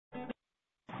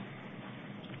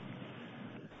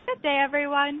Good day,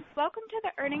 everyone. Welcome to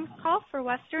the earnings call for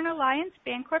Western Alliance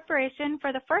Bancorporation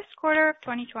for the first quarter of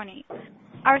 2020.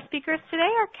 Our speakers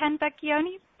today are Ken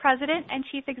Vecchione, President and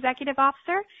Chief Executive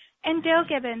Officer, and Dale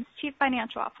Gibbons, Chief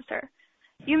Financial Officer.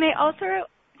 You may also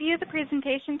view the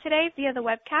presentation today via the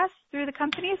webcast through the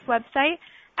company's website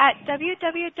at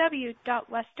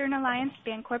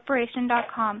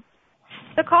www.westernalliancebancorporation.com.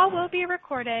 The call will be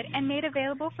recorded and made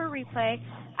available for replay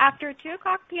after 2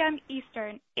 p.m.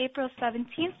 Eastern, April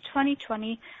 17th,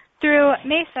 2020 through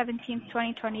May 17th,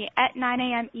 2020 at 9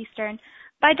 a.m. Eastern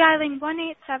by dialing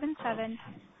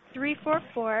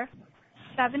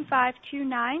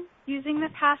 1-877-344-7529 using the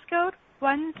passcode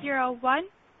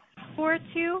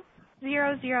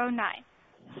 10142009.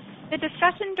 The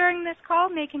discussion during this call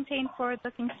may contain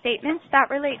forward-looking statements that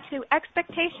relate to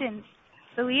expectations,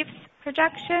 beliefs,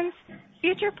 projections,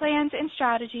 future plans and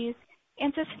strategies,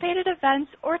 anticipated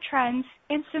events or trends,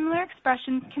 and similar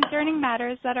expressions concerning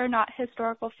matters that are not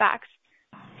historical facts.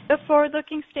 The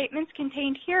forward-looking statements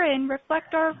contained herein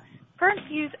reflect our current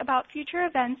views about future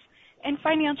events and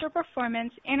financial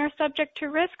performance and are subject to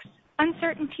risks,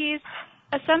 uncertainties,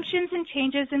 assumptions, and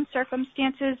changes in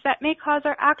circumstances that may cause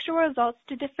our actual results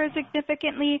to differ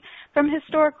significantly from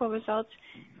historical results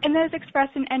and those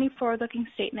expressed in any forward-looking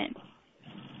statement.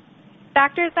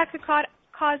 Factors that could cause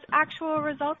actual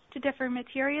results to differ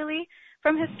materially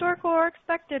from historical or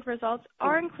expected results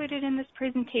are included in this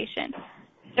presentation,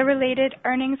 the related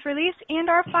earnings release, and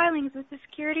our filings with the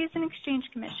Securities and Exchange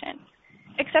Commission.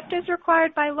 Except as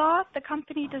required by law, the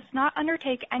company does not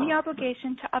undertake any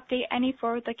obligation to update any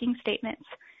forward-looking statements.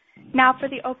 Now for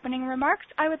the opening remarks,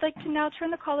 I would like to now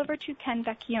turn the call over to Ken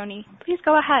Vecchione. Please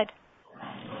go ahead.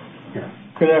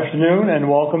 Good afternoon and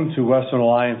welcome to Western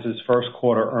Alliance's first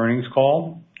quarter earnings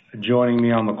call. Joining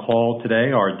me on the call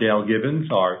today are Dale Gibbons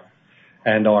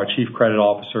and our Chief Credit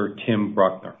Officer, Tim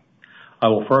Bruckner. I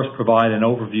will first provide an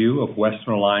overview of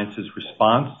Western Alliance's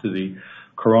response to the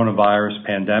coronavirus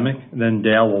pandemic. Then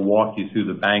Dale will walk you through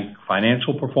the bank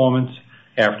financial performance.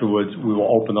 Afterwards, we will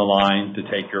open the line to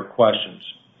take your questions.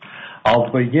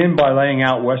 I'll begin by laying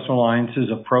out Western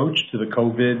Alliance's approach to the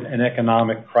COVID and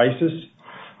economic crisis.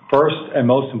 First and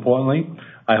most importantly,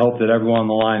 I hope that everyone on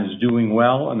the line is doing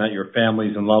well and that your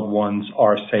families and loved ones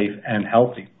are safe and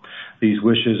healthy. These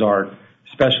wishes are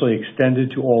especially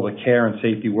extended to all the care and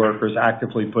safety workers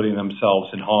actively putting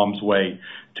themselves in harm's way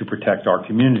to protect our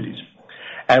communities.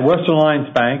 At Western Alliance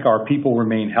Bank, our people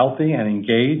remain healthy and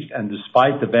engaged, and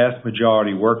despite the vast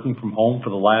majority working from home for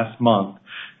the last month,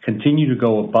 continue to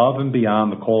go above and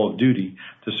beyond the call of duty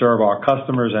to serve our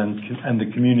customers and the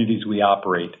communities we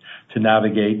operate to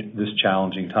navigate this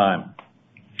challenging time.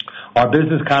 Our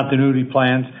business continuity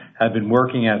plans have been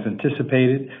working as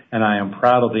anticipated, and I am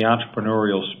proud of the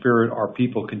entrepreneurial spirit our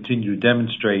people continue to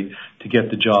demonstrate to get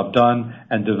the job done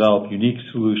and develop unique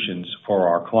solutions for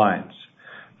our clients.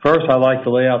 First, I'd like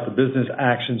to lay out the business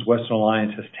actions Western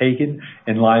Alliance has taken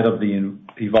in light of the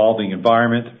evolving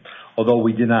environment. Although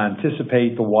we did not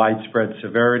anticipate the widespread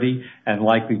severity and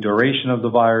likely duration of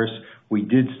the virus, we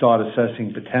did start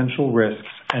assessing potential risks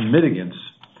and mitigants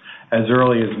as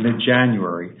early as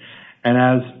mid-January. And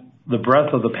as the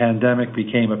breadth of the pandemic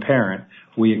became apparent,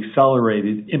 we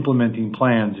accelerated implementing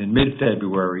plans in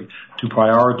mid-February to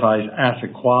prioritize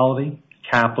asset quality,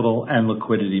 capital, and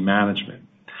liquidity management.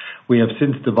 We have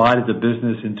since divided the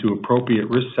business into appropriate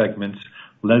risk segments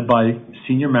led by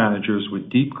senior managers with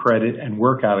deep credit and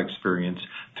workout experience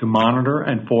to monitor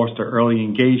and foster early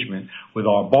engagement with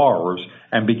our borrowers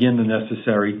and begin the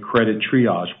necessary credit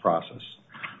triage process.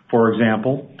 For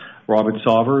example, Robert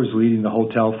Sauver is leading the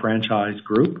hotel franchise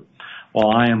group,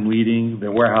 while I am leading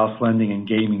the warehouse lending and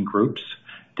gaming groups.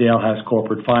 Dale has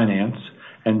corporate finance,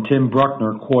 and Tim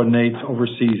Bruckner coordinates,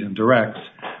 oversees, and directs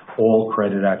all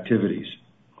credit activities.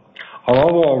 Our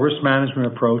overall risk management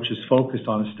approach is focused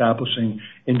on establishing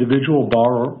individual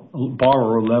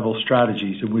borrower-level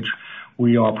strategies in which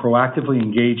we are proactively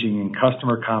engaging in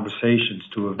customer conversations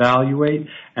to evaluate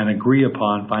and agree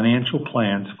upon financial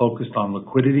plans focused on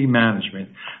liquidity management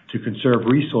to conserve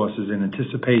resources in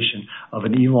anticipation of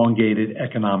an elongated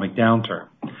economic downturn.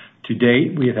 To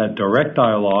date, we have had direct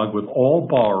dialogue with all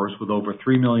borrowers with over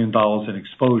 $3 million in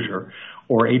exposure,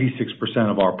 or 86%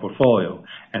 of our portfolio,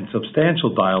 and substantial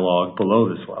dialogue below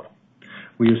this level.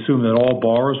 We assume that all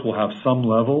borrowers will have some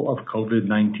level of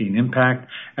COVID-19 impact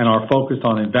and are focused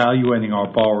on evaluating our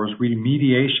borrowers'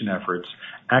 remediation efforts,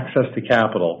 access to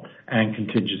capital, and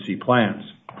contingency plans.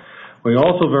 We're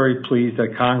also very pleased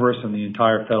that Congress and the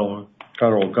entire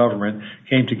federal government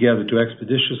came together to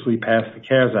expeditiously pass the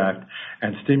CARES Act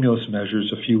and stimulus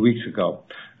measures a few weeks ago.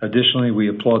 Additionally, we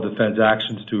applaud the Fed's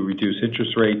actions to reduce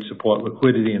interest rates, support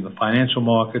liquidity in the financial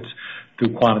markets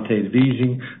through quantitative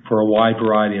easing for a wide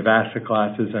variety of asset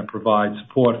classes, and provide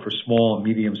support for small and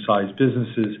medium-sized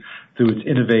businesses through its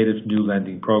innovative new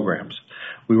lending programs.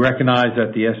 We recognize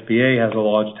that the SBA has a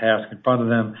large task in front of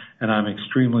them, and I'm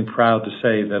extremely proud to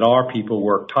say that our people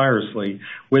worked tirelessly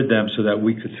with them so that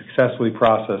we could successfully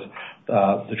process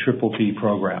the PPP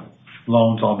program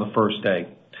loans on the first day.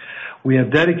 We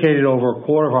have dedicated over a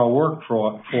quarter of our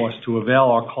workforce to avail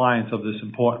our clients of this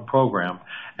important program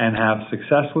and have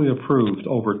successfully approved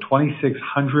over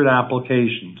 2,600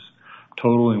 applications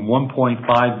totaling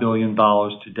 $1.5 billion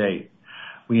to date.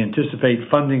 We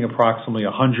anticipate funding approximately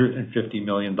 $150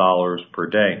 million per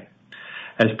day.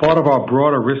 As part of our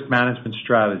broader risk management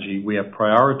strategy, we have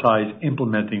prioritized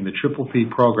implementing the PPP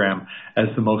program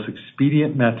as the most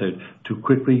expedient method to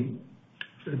quickly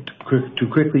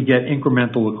get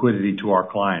incremental liquidity to our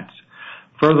clients.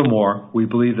 Furthermore, we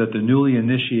believe that the newly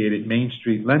initiated Main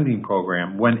Street lending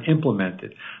program, when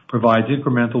implemented, provides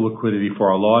incremental liquidity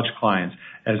for our large clients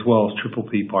as well as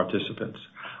PPP participants.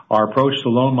 Our approach to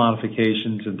loan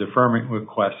modifications and deferment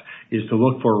requests is to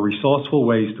look for resourceful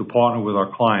ways to partner with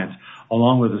our clients,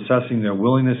 along with assessing their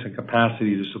willingness and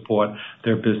capacity to support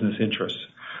their business interests.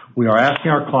 We are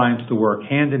asking our clients to work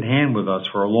hand in hand with us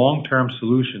for long-term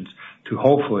solutions to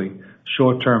hopefully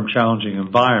short-term challenging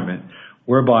environment,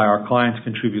 whereby our clients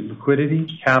contribute liquidity,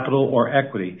 capital, or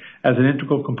equity as an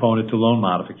integral component to loan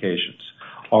modifications.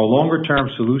 Our longer-term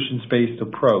solutions-based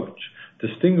approach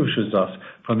distinguishes us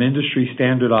from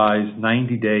industry-standardized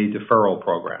 90-day deferral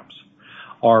programs.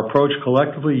 Our approach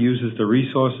collectively uses the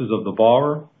resources of the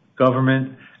borrower,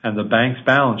 government, and the bank's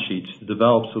balance sheets to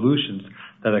develop solutions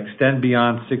that extend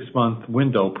beyond 6-month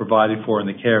window provided for in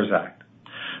the CARES Act.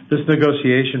 This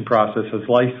negotiation process has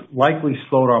likely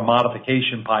slowed our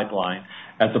modification pipeline,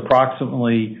 as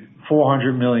approximately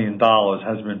 $400 million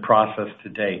has been processed to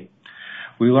date.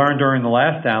 We learned during the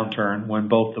last downturn, when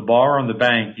both the borrower and the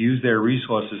bank use their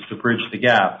resources to bridge the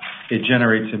gap, it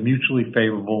generates a mutually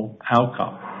favorable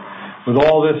outcome. With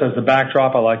all this as the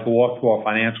backdrop, I'd like to walk through our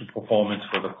financial performance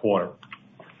for the quarter.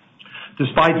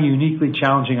 Despite the uniquely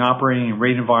challenging operating and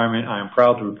rate environment, I am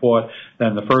proud to report that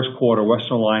in the first quarter,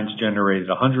 Western Alliance generated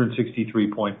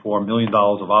 $163.4 million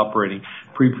of operating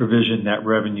pre-provision net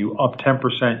revenue, up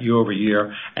 10% year over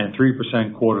year and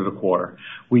 3% quarter to quarter.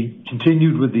 We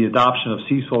continued with the adoption of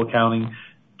CECL accounting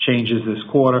changes this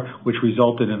quarter, which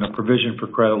resulted in a provision for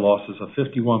credit losses of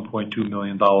 $51.2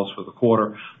 million for the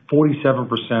quarter,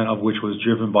 47% of which was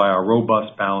driven by our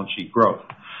robust balance sheet growth.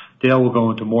 Dale will go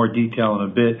into more detail in a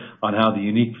bit on how the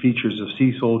unique features of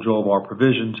CECL drove our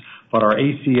provisions, but our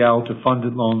ACL to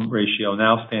funded loan ratio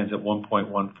now stands at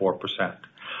 1.14%.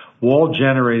 WAL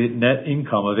generated net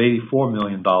income of $84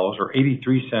 million, or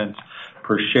 83 cents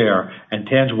per share, and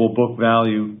tangible book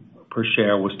value per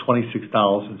share was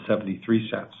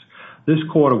 $26.73. This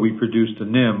quarter, we produced a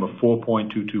NIM of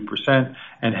 4.22%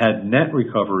 and had net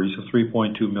recoveries of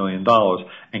 $3.2 million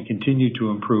and continued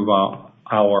to improve our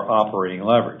operating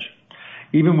leverage.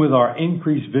 Even with our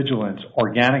increased vigilance,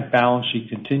 organic balance sheet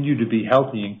continued to be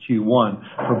healthy in Q1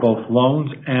 for both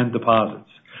loans and deposits.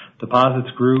 Deposits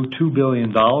grew $2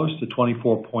 billion to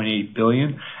 $24.8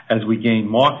 billion as we gained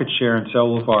market share in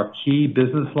several of our key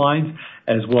business lines,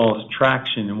 as well as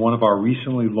traction in one of our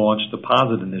recently launched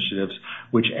deposit initiatives,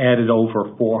 which added over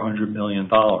 $400 million.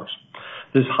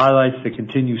 This highlights the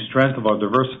continued strength of our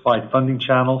diversified funding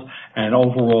channels and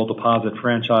overall deposit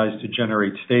franchise to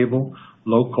generate stable,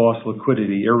 low-cost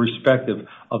liquidity, irrespective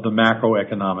of the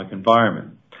macroeconomic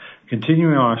environment.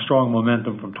 Continuing our strong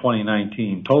momentum from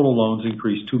 2019, total loans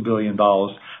increased $2 billion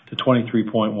to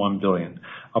 $23.1 billion.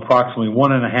 Approximately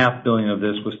 $1.5 billion of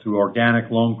this was through organic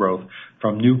loan growth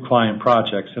from new client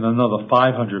projects, and another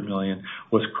 $500 million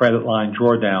was credit line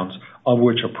drawdowns, of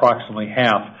which approximately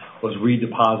half was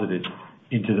redeposited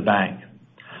into the bank.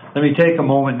 Let me take a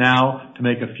moment now to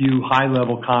make a few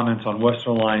high-level comments on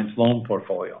Western Alliance loan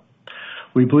portfolio.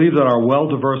 We believe that our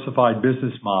well-diversified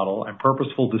business model and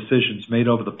purposeful decisions made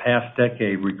over the past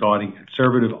decade regarding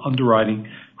conservative underwriting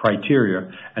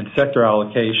criteria and sector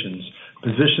allocations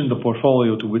positioned the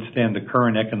portfolio to withstand the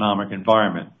current economic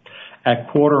environment. At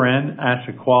quarter end,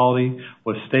 asset quality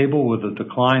was stable with a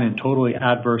decline in totally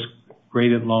adverse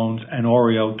graded loans and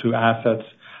OREO to assets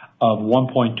of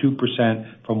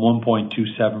 1.2% from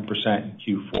 1.27% in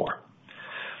Q4.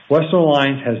 Western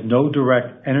Alliance has no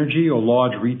direct energy or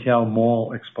large retail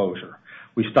mall exposure.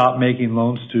 We stopped making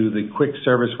loans to the quick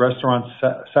service restaurant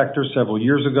sector several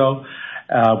years ago,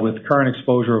 with current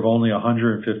exposure of only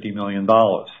 $150 million.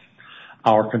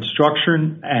 Our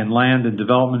construction and land and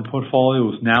development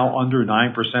portfolio is now under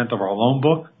 9% of our loan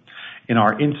book. In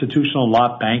our institutional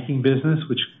lot banking business,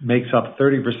 which makes up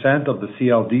 30% of the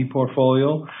CLD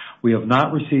portfolio, we have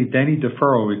not received any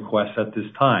deferral requests at this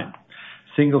time.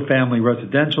 Single-family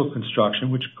residential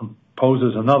construction, which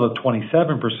composes another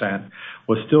 27%,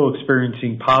 was still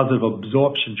experiencing positive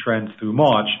absorption trends through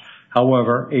March.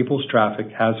 However, April's traffic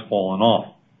has fallen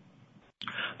off.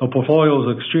 The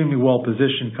portfolio is extremely well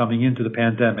positioned coming into the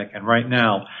pandemic, and right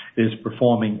now it is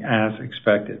performing as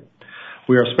expected.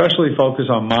 We are especially focused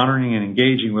on monitoring and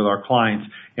engaging with our clients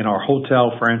in our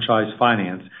hotel franchise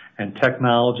finance and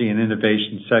technology and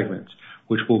innovation segments,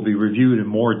 which will be reviewed in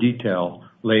more detail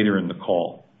later in the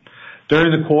call.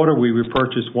 During the quarter, we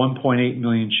repurchased 1.8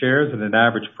 million shares at an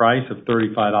average price of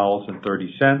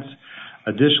 $35.30.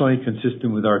 Additionally,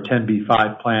 consistent with our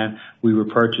 10b-5 plan, we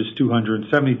repurchased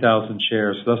 270,000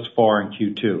 shares thus far in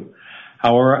Q2.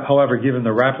 However, given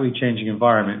the rapidly changing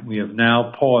environment, we have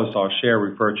now paused our share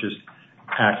repurchase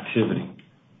activity.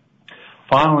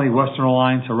 Finally, Western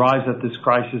Alliance arrives at this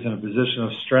crisis in a position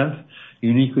of strength,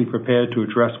 uniquely prepared to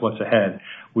address what's ahead.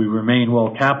 We remain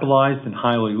well capitalized and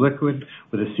highly liquid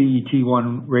with a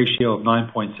CET1 ratio of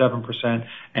 9.7%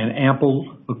 and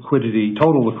ample liquidity,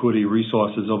 total liquidity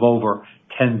resources of over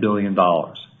 $10 billion.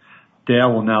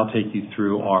 Dale will now take you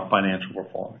through our financial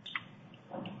performance.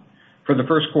 For the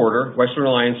first quarter, Western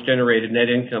Alliance generated net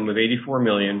income of $84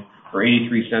 million or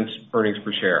 83 cents earnings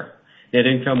per share. Net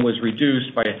income was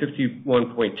reduced by a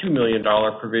 $51.2 million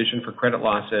provision for credit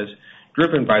losses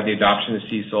driven by the adoption of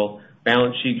CECL,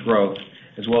 balance sheet growth,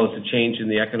 as well as the change in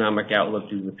the economic outlook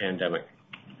due to the pandemic.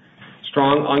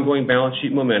 Strong ongoing balance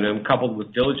sheet momentum coupled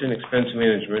with diligent expense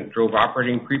management drove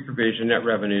operating pre-provision net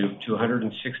revenue to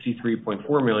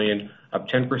 $163.4 million, up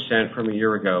 10% from a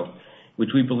year ago, which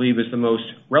we believe is the most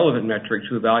relevant metric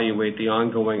to evaluate the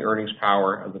ongoing earnings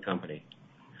power of the company.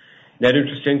 Net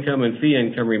interest income and fee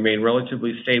income remain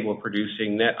relatively stable,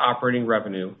 producing net operating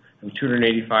revenue of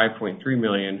 $285.3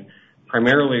 million,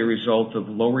 primarily a result of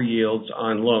lower yields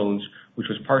on loans, which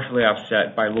was partially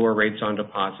offset by lower rates on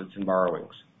deposits and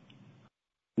borrowings.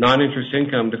 Non-interest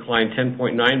income declined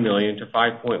 $10.9 million to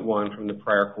 $5.1 million from the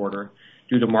prior quarter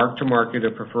due to mark-to-market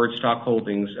of preferred stock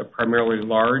holdings of primarily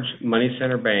large money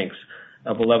center banks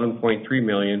of $11.3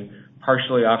 million,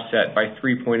 partially offset by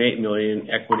 $3.8 million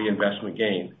equity investment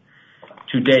gain.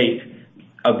 To date,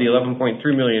 of the $11.3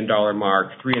 million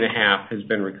mark, $3.5 million has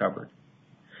been recovered.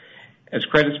 As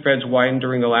credit spreads widened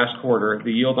during the last quarter,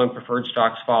 the yield on preferred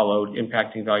stocks followed,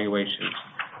 impacting valuations.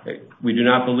 We do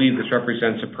not believe this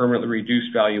represents a permanently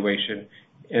reduced valuation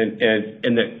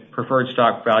and that preferred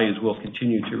stock values will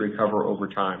continue to recover over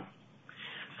time.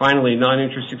 Finally,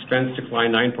 non-interest expense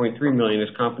declined $9.3 million as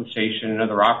compensation and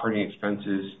other operating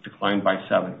expenses declined by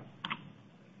 $7 million.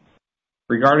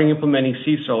 Regarding implementing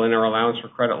CECL in our allowance for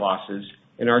credit losses,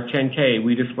 in our 10-K,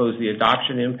 we disclosed the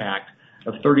adoption impact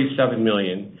of $37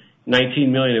 million, $19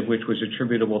 million of which was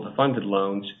attributable to funded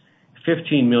loans,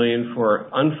 $15 million for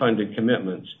unfunded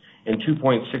commitments, and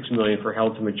 $2.6 million for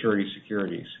held-to-maturity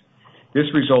securities. This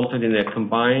resulted in a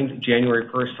combined January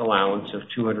 1st allowance of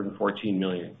 $214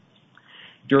 million.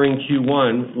 During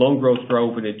Q1, loan growth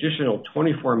drove an additional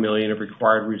 $24 million of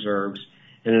required reserves,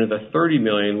 and another $30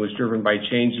 million was driven by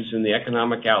changes in the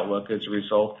economic outlook as a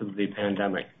result of the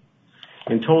pandemic.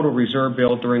 In total, reserve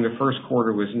build during the first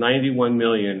quarter was $91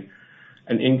 million,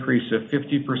 an increase of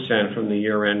 50% from the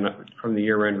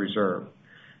year-end reserve.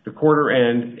 The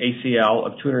quarter-end ACL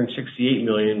of $268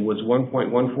 million was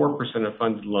 1.14% of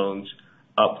funded loans,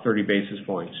 up 30 basis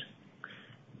points.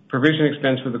 Provision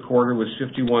expense for the quarter was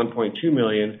 $51.2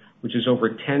 million, which is over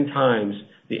 10 times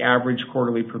the average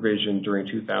quarterly provision during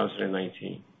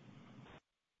 2019.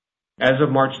 As of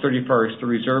March 31st, the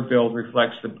reserve build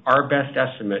reflects our best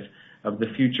estimate of the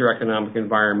future economic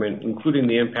environment, including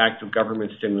the impact of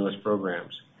government stimulus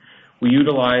programs. We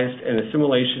utilized an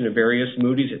assimilation of various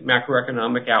Moody's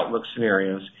macroeconomic outlook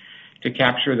scenarios to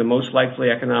capture the most likely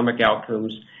economic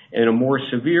outcomes and a more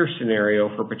severe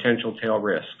scenario for potential tail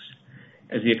risks.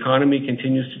 As the economy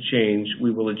continues to change,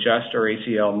 we will adjust our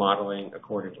ACL modeling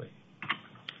accordingly.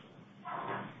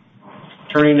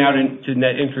 Turning now to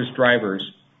net interest drivers.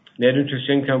 Net interest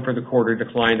income for the quarter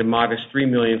declined a modest $3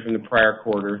 million from the prior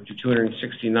quarter to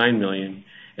 $269 million,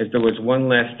 as there was one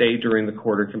less day during the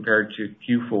quarter compared to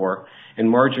Q4, and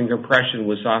margin compression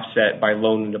was offset by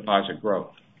loan and deposit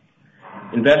growth.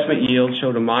 Investment yield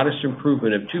showed a modest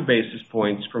improvement of 2 basis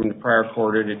points from the prior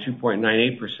quarter to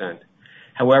 2.98%.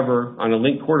 However, on a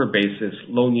linked quarter basis,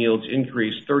 loan yields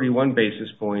increased 31 basis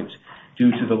points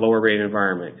due to the lower rate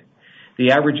environment.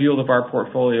 The average yield of our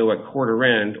portfolio at quarter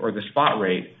end, or the spot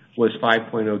rate, was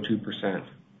 5.02%.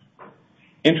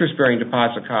 Interest-bearing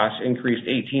deposit costs increased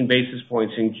 18 basis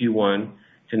points in Q1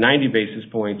 to 90 basis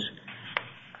points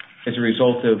as a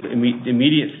result of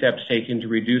immediate steps taken to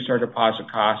reduce our deposit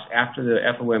costs after the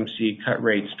FOMC cut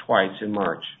rates twice in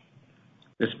March.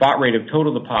 The spot rate of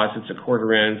total deposits at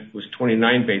quarter end was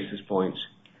 29 basis points.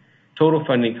 Total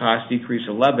funding costs decreased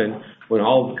 11 when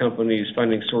all of the company's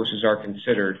funding sources are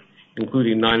considered,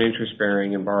 including non-interest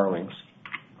bearing and borrowings.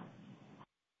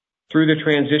 Through the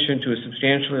transition to a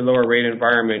substantially lower rate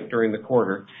environment during the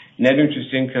quarter, net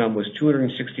interest income was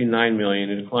 $269 million,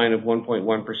 a decline of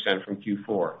 1.1% from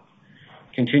Q4.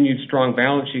 Continued strong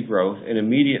balance sheet growth and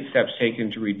immediate steps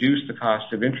taken to reduce the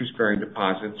cost of interest-bearing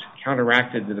deposits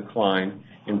counteracted the decline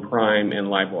in prime and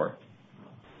LIBOR.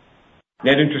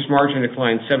 Net interest margin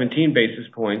declined 17 basis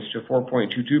points to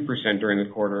 4.22% during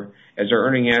the quarter as our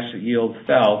earning asset yield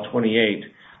fell 28,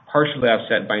 partially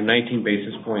offset by 19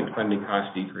 basis point funding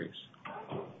cost decrease.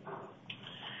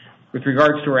 With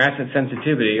regards to our asset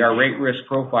sensitivity, our rate risk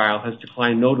profile has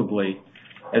declined notably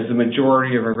as the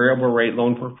majority of our variable rate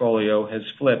loan portfolio has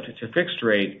flipped to fixed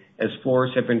rate as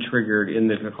floors have been triggered in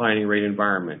the declining rate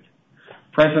environment.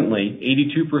 Presently,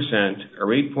 82%, or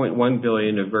 $8.1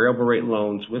 billion of variable rate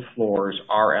loans with floors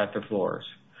are at the floors.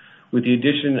 With the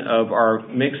addition of our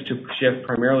mix to shift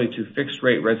primarily to fixed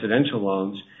rate residential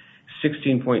loans,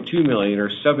 $16.2 million, or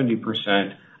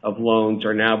 70% of loans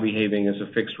are now behaving as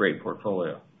a fixed rate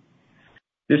portfolio.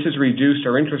 This has reduced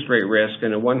our interest rate risk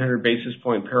in a 100 basis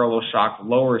point parallel shock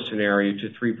lower scenario to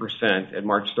 3% at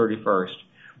March 31st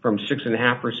from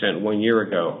 6.5% 1 year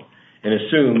ago, and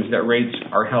assumes that rates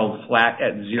are held flat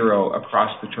at zero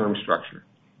across the term structure.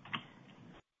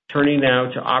 Turning now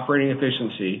to operating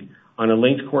efficiency, on a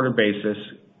linked quarter basis,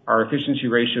 our efficiency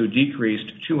ratio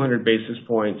decreased 200 basis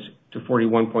points to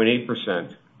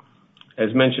 41.8%.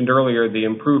 As mentioned earlier, the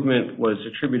improvement was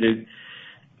attributed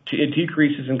to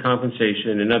decreases in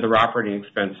compensation and other operating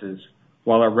expenses,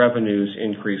 while our revenues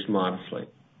increased modestly.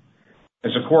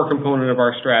 As a core component of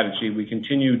our strategy, we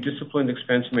continue disciplined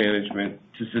expense management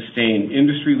to sustain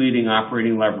industry-leading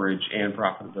operating leverage and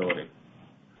profitability.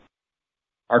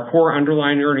 Our core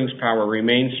underlying earnings power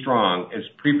remains strong as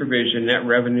pre-provision net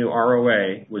revenue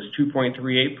ROA was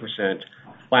 2.38%,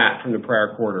 flat from the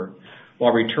prior quarter,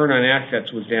 while return on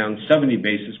assets was down 70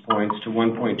 basis points to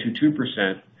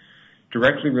 1.22%,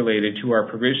 directly related to our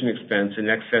provision expense in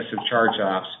excess of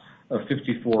charge-offs of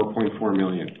 $54.4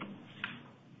 million.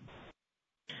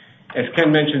 As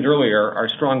Ken mentioned earlier, our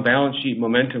strong balance sheet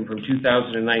momentum from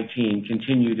 2019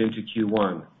 continued into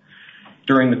Q1.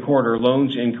 During the quarter,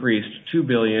 loans increased $2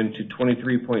 billion to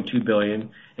 $23.2 billion,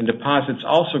 and deposits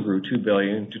also grew $2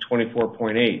 billion to $24.8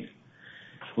 billion.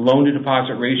 The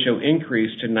loan-to-deposit ratio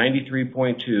increased to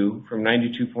 93.2 from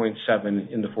 92.7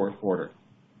 in the fourth quarter.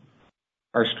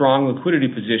 Our strong liquidity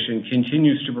position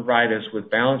continues to provide us with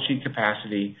balance sheet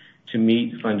capacity to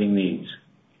meet funding needs.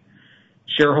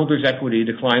 Shareholders' equity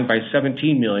declined by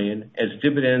 $17 million as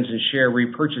dividends and share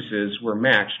repurchases were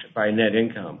matched by net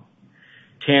income.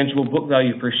 Tangible book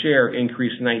value per share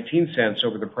increased 19 cents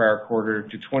over the prior quarter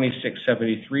to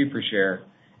 $26.73 per share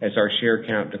as our share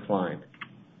count declined.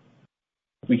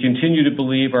 We continue to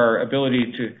believe our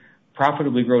ability to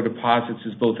profitably grow deposits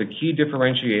is both a key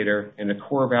differentiator and a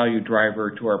core value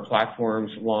driver to our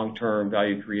platform's long-term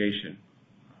value creation.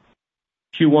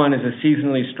 Q1 is a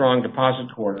seasonally strong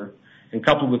deposit quarter, and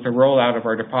coupled with the rollout of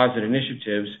our deposit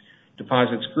initiatives,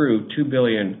 deposits grew $2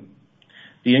 billion.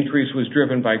 The increase was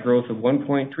driven by growth of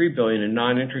 $1.3 billion in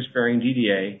non-interest-bearing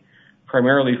DDA,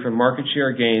 primarily from market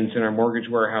share gains in our mortgage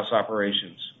warehouse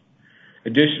operations.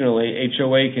 Additionally,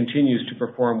 HOA continues to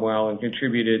perform well and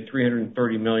contributed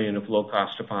 $330 million of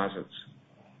low-cost deposits.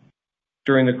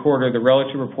 During the quarter, the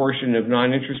relative proportion of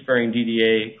non-interest-bearing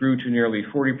DDA grew to nearly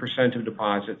 40% of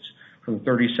deposits from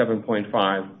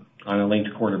 37.5% on a linked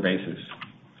quarter basis.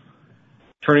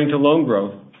 Turning to loan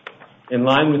growth, in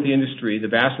line with the industry, the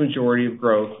vast majority of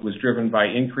growth was driven by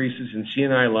increases in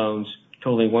C&I loans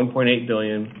totaling $1.8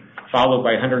 billion, followed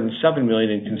by $107 million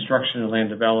in construction and land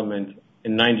development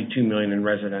and $92 million in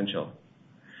residential.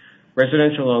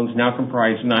 Residential loans now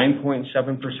comprise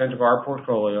 9.7% of our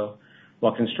portfolio,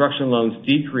 while construction loans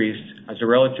decreased as a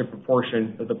relative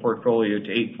proportion of the portfolio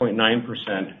to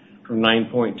 8.9% from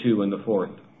 9.2% in the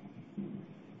fourth.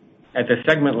 At the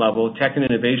segment level, tech and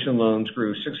innovation loans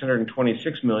grew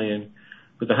 $626 million,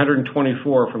 with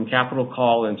 $124 from capital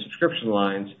call and subscription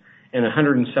lines, and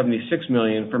 $176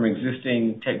 million from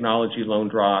existing technology loan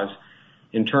draws,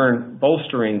 in turn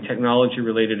bolstering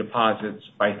technology-related deposits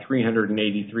by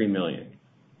 $383 million.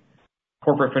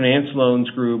 Corporate finance loans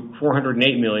grew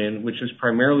 $408 million, which was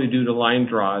primarily due to line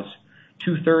draws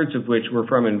 2/3 of which were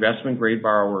from investment-grade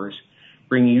borrowers,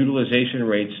 bringing utilization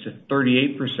rates to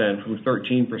 38% from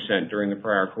 13% during the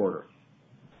prior quarter.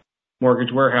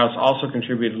 Mortgage Warehouse also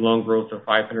contributed loan growth of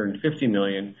 $550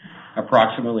 million,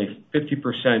 approximately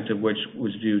 50% of which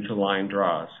was due to line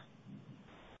draws.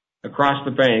 Across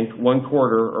the bank, 1/4,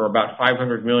 or about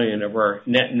 $500 million of our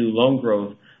net new loan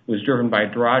growth was driven by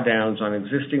drawdowns on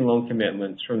existing loan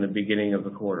commitments from the beginning of the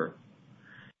quarter.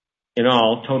 In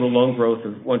all, total loan growth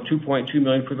of $2.2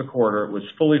 million for the quarter was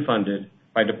fully funded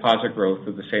by deposit growth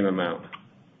of the same amount.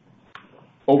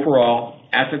 Overall,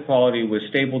 asset quality was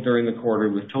stable during the quarter,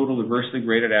 with total adversely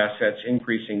graded assets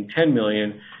increasing $10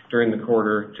 million during the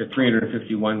quarter to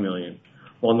 $351 million,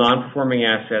 while non-performing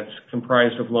assets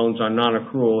comprised of loans on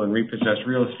non-accrual and repossessed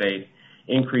real estate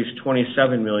increased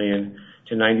 $27 million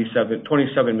to 97,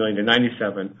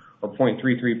 or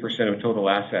 0.33% of total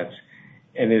assets,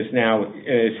 and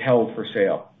is held for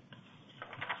sale.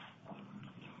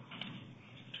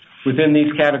 Within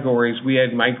these categories, we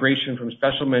had migration from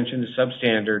special mention to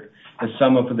substandard, as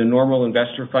some of the normal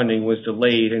investor funding was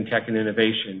delayed in tech and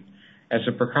innovation. As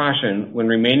a precaution, when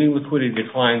remaining liquidity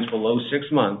declines below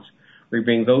 6 months, we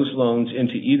bring those loans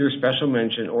into either special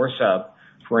mention or sub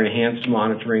for enhanced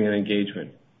monitoring and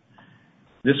engagement.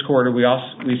 This quarter, we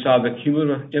saw the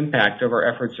cumulative impact of our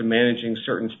efforts in managing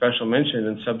certain special mention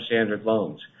and substandard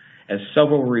loans, as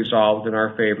several were resolved in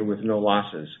our favor with no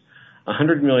losses.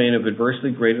 $100 million of adversely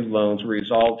graded loans were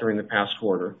resolved during the past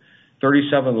quarter.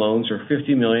 37 loans, or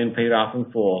 $50 million, paid off in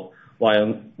full,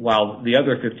 while the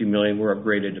other $50 million were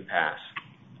upgraded to pass.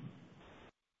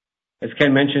 As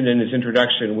Ken mentioned in his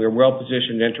introduction, we are well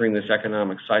positioned entering this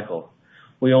economic cycle.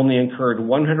 We only incurred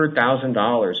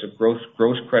 $100,000 of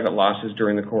gross credit losses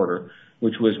during the quarter,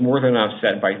 which was more than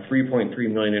offset by $3.3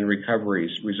 million in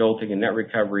recoveries, resulting in net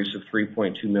recoveries of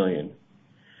 $3.2 million.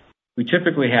 We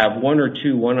typically have 1 or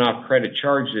 2 one-off credit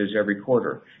charges every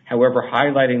quarter. However,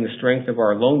 highlighting the strength of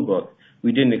our loan book,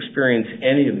 we didn't experience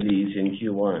any of these in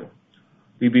Q1.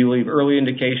 We believe early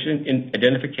identification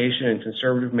and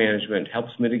conservative management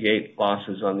helps mitigate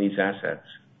losses on these assets.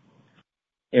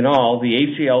 In all, the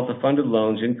ACL to funded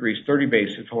loans increased 30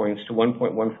 basis points to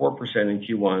 1.14% in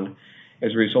Q1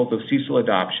 as a result of CECL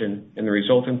adoption and the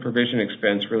resultant provision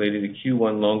expense related to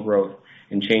Q1 loan growth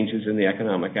and changes in the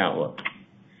economic outlook.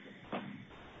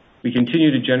 We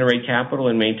continue to generate capital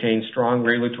and maintain strong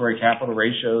regulatory capital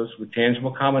ratios with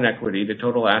tangible common equity to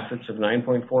total assets of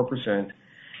 9.4%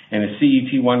 and a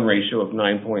CET1 ratio of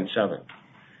 9.7%.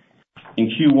 In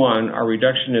Q1, our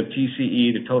reduction of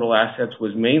TCE to total assets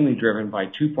was mainly driven by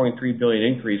 $2.3 billion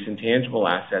increase in tangible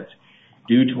assets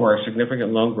due to our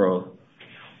significant loan growth,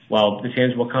 while the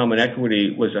tangible common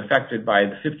equity was affected by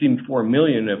the $54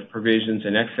 million of provisions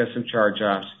in excess of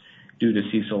charge-offs due to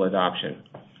CECL adoption.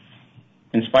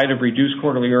 In spite of reduced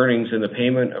quarterly earnings and the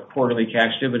payment of quarterly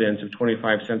cash dividends of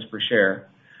 25 cents per share,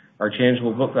 our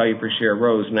tangible book value per share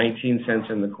rose 19 cents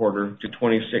in the quarter to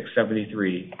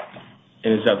 $26.73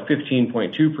 and is up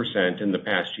 15.2% in the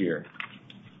past year.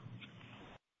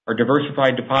 Our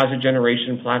diversified deposit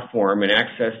generation platform and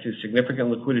access to significant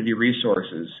liquidity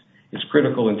resources is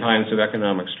critical in times of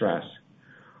economic stress.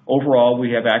 Overall,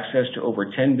 we have access to over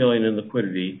 $10 billion in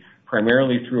liquidity,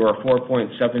 primarily through our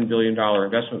 $4.7 billion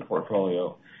investment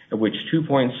portfolio, of which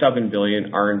 $2.7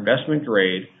 billion are investment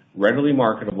grade, readily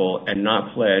marketable, and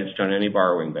not pledged on any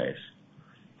borrowing base.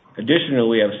 Additionally,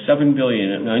 we have $7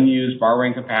 billion in unused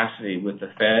borrowing capacity with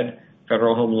the Fed,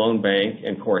 Federal Home Loan Bank,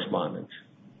 and correspondents.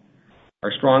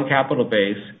 Our strong capital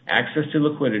base, access to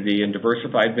liquidity, and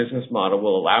diversified business model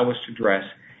will allow us to address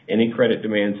any credit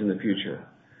demands in the future.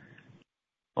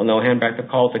 I'll now hand back the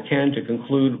call to Ken to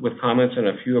conclude with comments on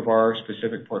a few of our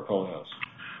specific portfolios.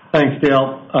 Thanks,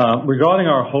 Dale. Regarding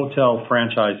our hotel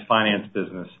franchise finance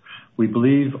business, we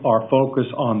believe our focus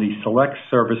on the select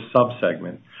service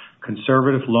subsegment,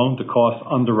 conservative loan-to-cost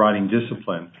underwriting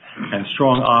discipline, and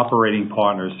strong operating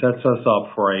partners sets us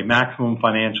up for a maximum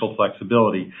financial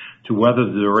flexibility to weather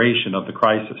the duration of the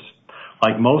crisis.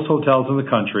 Like most hotels in the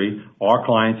country, our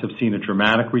clients have seen a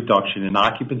dramatic reduction in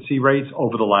occupancy rates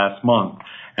over the last month,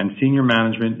 and senior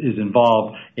management is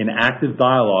involved in active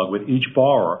dialogue with each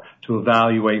borrower to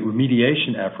evaluate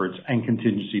remediation efforts and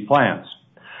contingency plans.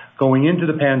 Going into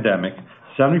the pandemic,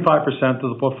 75%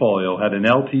 of the portfolio had an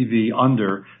LTV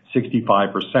under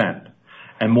 65%,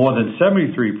 and more than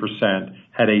 73%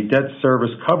 had a debt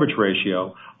service coverage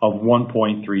ratio of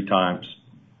 1.3 times.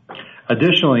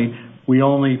 Additionally, we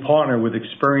only partner with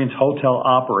experienced hotel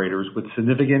operators with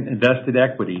significant invested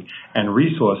equity and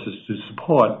resources to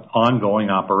support ongoing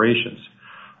operations.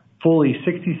 fully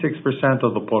 66%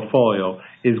 of the portfolio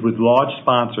is with large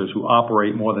sponsors who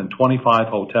operate more than 25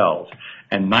 hotels,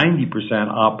 and 90%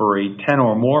 operate 10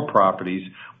 or more properties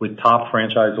with top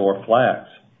franchisor flags.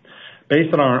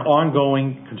 Based on our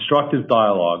ongoing constructive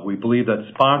dialogue, we believe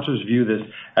that sponsors view this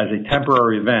as a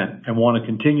temporary event and want to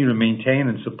continue to maintain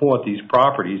and support these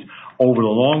properties over the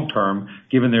long term,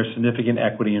 given their significant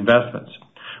equity investments.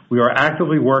 We are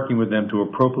actively working with them to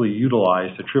appropriately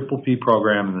utilize the PPP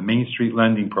program and the Main Street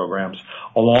lending programs,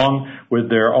 along with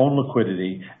their own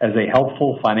liquidity, as a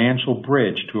helpful financial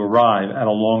bridge to arrive at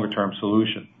a longer-term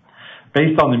solution.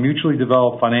 Based on the mutually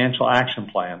developed financial action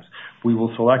plans, we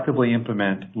will selectively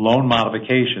implement loan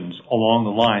modifications along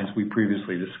the lines we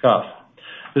previously discussed.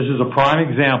 This is a prime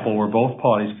example where both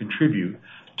parties contribute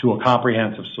to a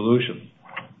comprehensive solution.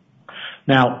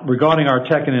 Now, regarding our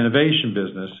tech and innovation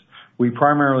business, we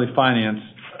primarily finance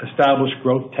established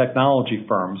growth technology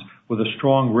firms with a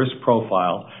strong risk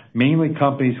profile, mainly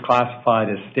companies classified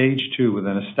as stage 2 with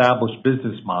an established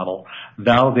business model,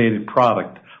 validated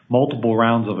product, multiple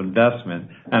rounds of investment,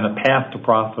 and a path to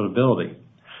profitability.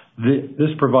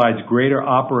 This provides greater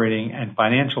operating and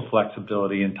financial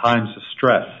flexibility in times of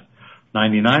stress.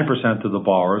 99% of the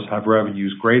borrowers have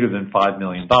revenues greater than $5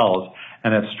 million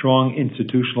and have strong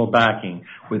institutional backing,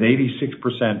 with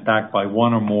 86% backed by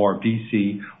one or more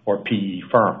VC or PE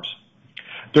firms.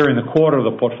 During the quarter,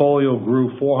 the portfolio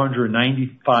grew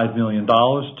 $495 million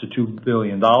to $2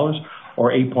 billion,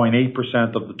 or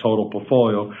 8.8% of the total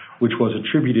portfolio, which was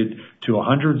attributed to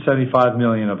 $175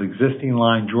 million of existing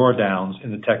line drawdowns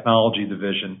in the technology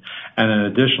division and an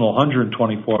additional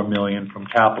 $124 million from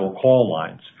capital call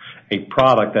lines, a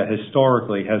product that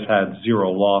historically has had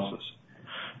zero losses.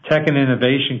 Tech and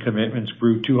innovation commitments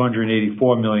grew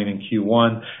 $284 million in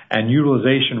Q1, and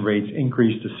utilization rates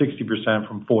increased to 60%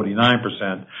 from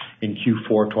 49% in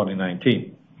Q4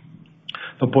 2019.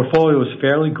 The portfolio is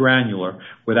fairly granular,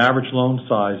 with average loan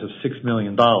size of $6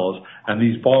 million, and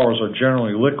these borrowers are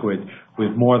generally liquid with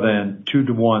more than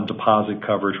 2-to-1 deposit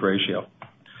coverage ratio.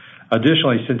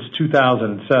 Additionally, since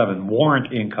 2007,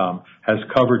 warrant income has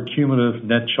covered cumulative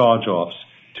net charge-offs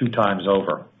 2 times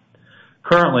over.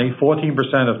 Currently, 14%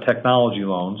 of technology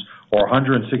loans, or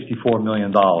 $164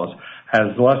 million,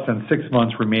 has less than 6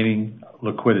 months remaining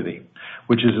liquidity,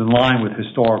 which is in line with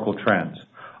historical trends.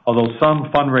 Although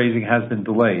some fundraising has been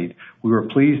delayed, we were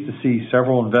pleased to see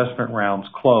several investment rounds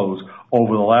close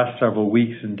over the last several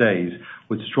weeks and days,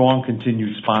 with strong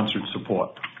continued sponsored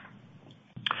support.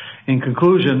 In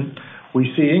conclusion,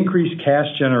 we see increased cash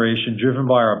generation driven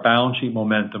by our balance sheet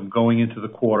momentum going into the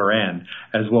quarter end,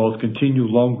 as well as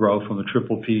continued loan growth from the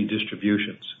PPP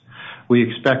distributions. We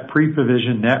expect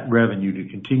pre-provision net revenue to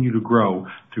continue to grow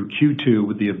through Q2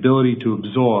 with the ability to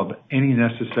absorb any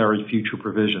necessary future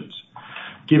provisions.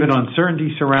 Given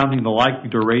uncertainty surrounding the likely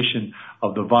duration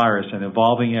of the virus and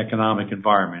evolving economic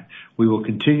environment, we will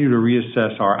continue to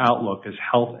reassess our outlook as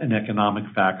health and economic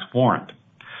facts warrant.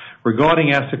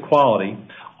 Regarding asset quality,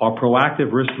 our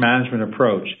proactive risk management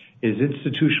approach is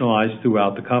institutionalized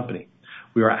throughout the company.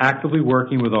 We are actively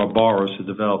working with our borrowers to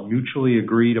develop mutually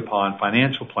agreed upon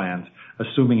financial plans,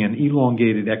 assuming an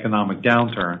elongated economic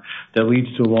downturn that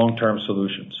leads to long-term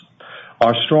solutions.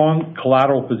 Our strong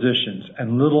collateral positions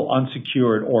and little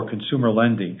unsecured or consumer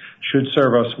lending should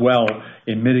serve us well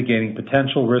in mitigating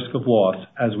potential risk of loss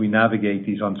as we navigate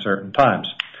these uncertain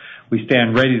times. We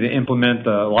stand ready to implement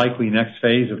the likely next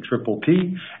phase of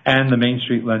PPP and the Main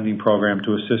Street lending program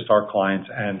to assist our clients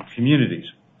and communities.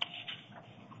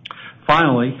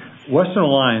 Finally, Western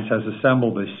Alliance has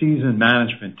assembled a seasoned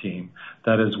management team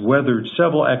that has weathered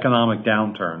several economic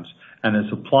downturns and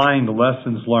is applying the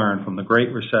lessons learned from the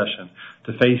Great Recession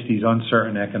to face these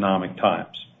uncertain economic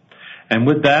times. And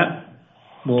with that,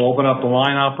 we'll open up the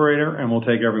line, operator, and we'll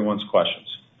take everyone's questions.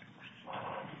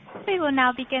 We will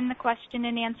now begin the question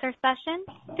and answer session.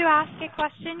 To ask a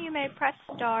question, you may press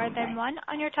star, then 1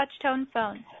 on your touch-tone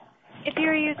phone. If you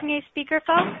are using a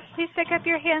speakerphone, please pick up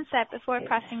your handset before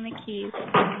pressing the keys.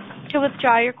 To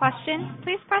withdraw your question,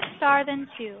 please press star, then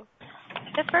 2.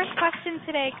 The first question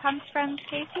today comes from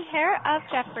Casey Haire of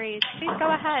Jefferies. Please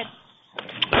go ahead.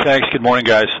 Thanks. Good morning,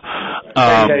 guys.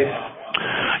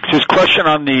 Just a question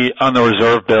on the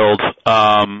reserve build.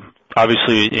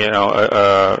 Obviously,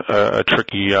 a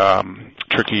tricky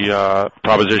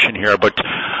proposition here, but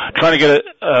trying to get it.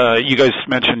 You guys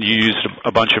mentioned you used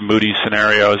a bunch of Moody's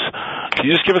scenarios. Can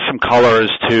you just give us some color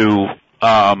as to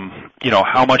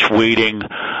how much weighting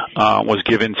was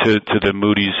given to the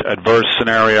Moody's adverse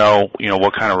scenario?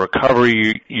 What kind of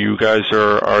recovery you guys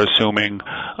are assuming?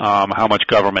 How much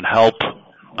government help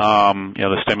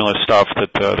the stimulus stuff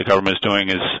that the government is doing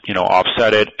is,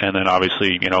 offset it, and then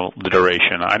obviously, the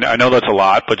duration. I know that's a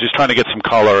lot, but just trying to get some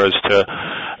color as to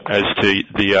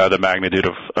the magnitude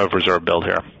of reserve build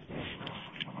here.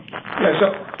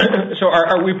 Yeah,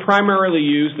 so we primarily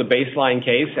use the baseline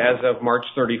case as of March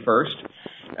 31st,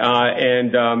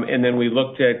 and then we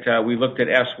looked at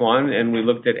S1 and we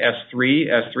looked at S3.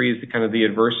 S3 is the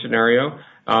adverse scenario,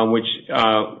 which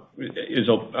is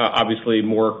obviously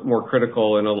more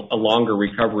critical in a longer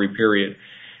recovery period.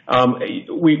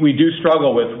 We do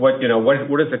struggle with what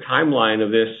is the timeline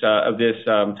of this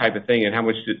type of thing, and how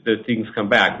much do things come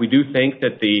back. We do think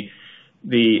that the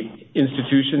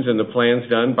institutions and the plans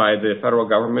done by the federal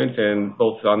government, and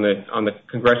both on the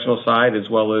congressional side as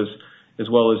well as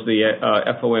the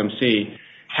FOMC,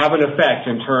 have an effect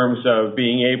in terms of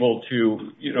being able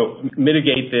to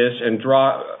mitigate this and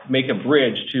make a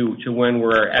bridge to when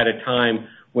we're at a time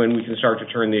when we can start to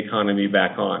turn the economy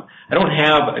back on. I don't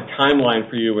have a timeline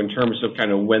for you in terms of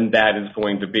when that is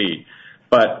going to be,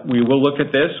 but we will look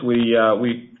at this. We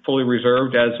fully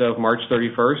reserved as of March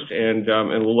 31st, and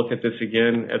we'll look at this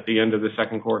again at the end of the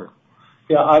second quarter.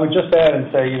 Yeah, I would just add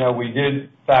and say, we did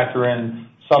factor in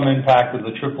some impact of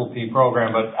the PPP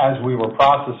program, but as we were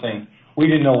processing, we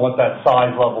didn't know what that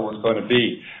size level was going to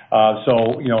be.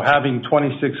 So having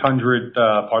 2,600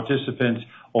 participants,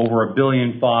 over $1.5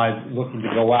 billion looking to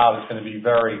go out is going to be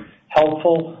very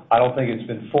helpful. I don't think it's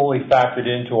been fully factored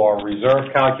into our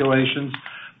reserve calculations,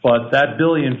 but that $1.5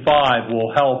 billion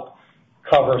will help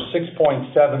cover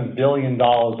 $6.7 billion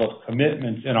of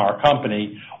commitments in our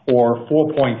company, or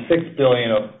 $4.6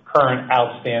 billion of current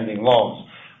outstanding loans,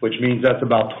 which means that's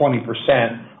about 20%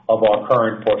 of our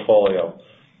current portfolio.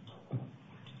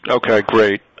 Okay,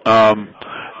 great.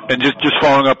 And just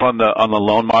following up on the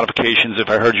loan modifications, if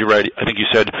I heard you right, I think you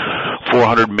said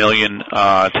 $400 million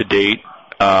to date.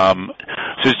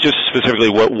 So it's just specifically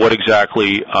what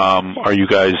exactly are you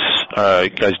guys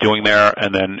doing there,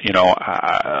 and then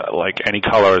any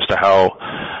color as to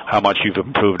how much you've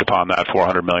improved upon that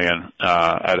 $400 million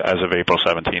as of April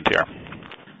 17th here.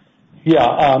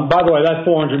 Yeah. By the way, that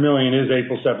 $400 million is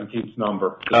April 17th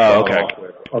number. Oh, okay.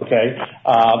 Okay.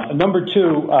 Number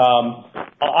two,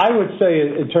 I would say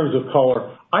in terms of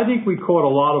color, I think we caught a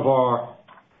lot of our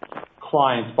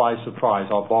clients by surprise,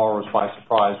 our borrowers by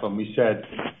surprise, when we said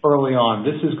early on,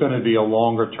 this is going to be a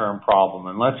longer-term problem,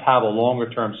 and let's have a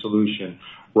longer-term solution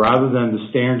rather than the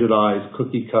standardized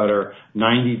cookie-cutter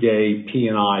 90-day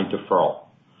P&I deferral.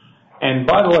 And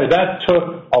by the way, that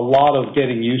took a lot of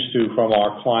getting used to from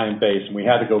our client base, and we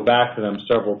had to go back to them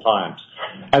several times.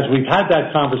 As we've had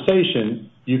that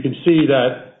conversation, you can see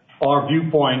that our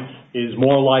viewpoint is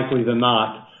more likely than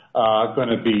not going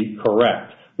to be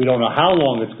correct. We don't know how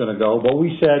long it's going to go, but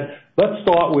we said, let's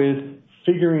start with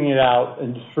figuring it out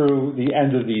and through the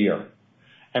end of the year.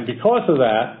 And because of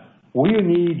that, we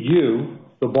need you,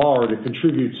 the borrower, to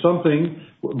contribute something,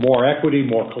 more equity,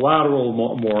 more collateral,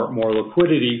 more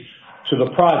liquidity to the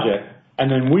project,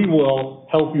 and then we will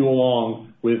help you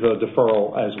along with a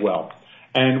deferral as well.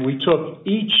 And we took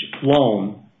each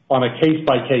loan on a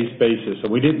case-by-case basis,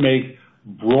 and we didn't make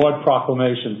broad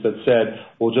proclamations that said,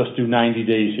 we'll just do 90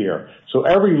 days here. So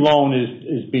every loan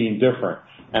is being different.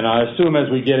 And I assume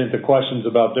as we get into questions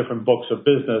about different books of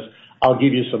business, I'll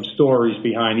give you some stories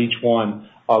behind each one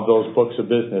of those books of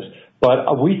business.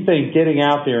 But we think getting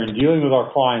out there and dealing with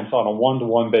our clients on a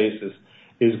one-to-one basis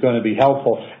is going to be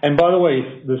helpful. And by the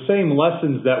way, the same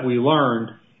lessons that we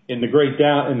learned in the Great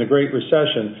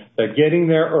Recession, that getting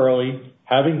there early,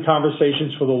 having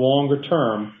conversations for the longer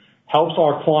term, helps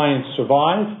our clients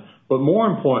survive, but more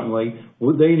importantly,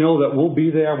 they know that we'll be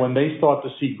there when they start to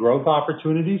see growth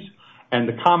opportunities, and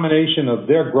the combination of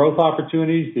their growth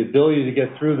opportunities, the ability to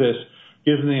get through this,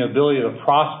 gives them the ability to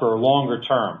prosper longer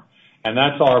term. And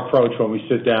that's our approach when we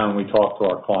sit down and we talk to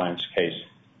our clients' case.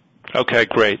 Okay,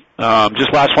 great.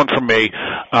 Just last one from me.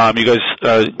 You guys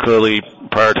clearly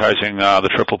prioritizing the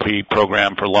PPP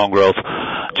program for loan growth.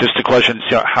 Just a question: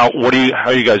 how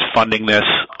are you guys funding this?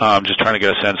 Just trying to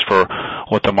get a sense for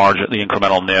what the margin, the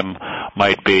incremental NIM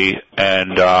might be,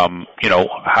 and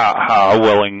how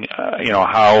willing,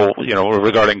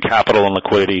 regarding capital and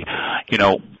liquidity,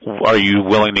 are you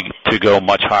willing to go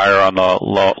much higher on the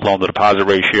loan to deposit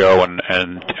ratio and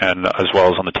as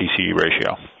well as on the TCE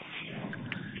ratio?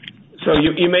 So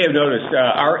you may have noticed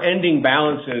our ending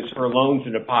balances for loans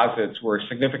and deposits were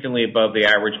significantly above the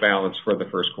average balance for the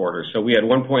first quarter. So we had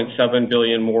 $1.7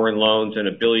 billion more in loans and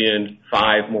 $1.5 billion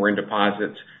more in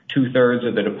deposits. 2/3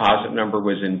 of the deposit number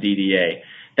was in DDA.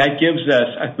 That gives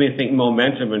us, I think,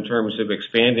 momentum in terms of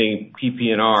expanding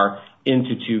PPNR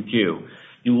into 2Q.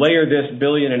 You layer this $1.5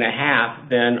 billion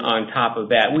then on top of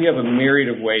that. We have a myriad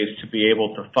of ways to be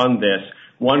able to fund this.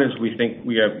 One is we think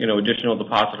we have, additional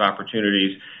deposit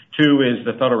opportunities. Two is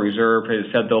the Federal Reserve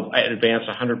has said they'll advance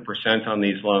 100% on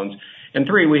these loans. And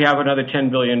three, we have another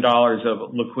 $10 billion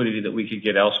of liquidity that we could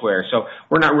get elsewhere. So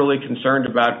we're not really concerned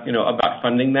about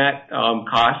funding that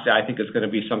cost. I think it's going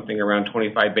to be something around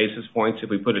 25 basis points. If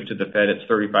we put it to the Fed, it's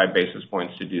 35 basis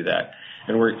points to do that.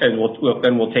 And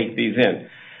we'll take these in.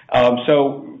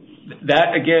 So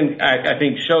that again, I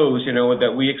think shows,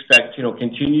 that we expect,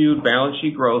 continued balance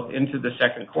sheet growth into the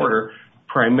second quarter,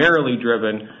 primarily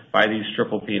driven by these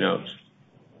PPP notes.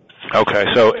 Okay,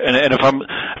 so and if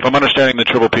I'm understanding the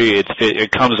PPP,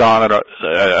 it comes on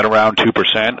at around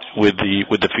 2% with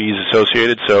the fees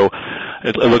associated. So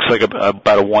it looks like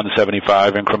about a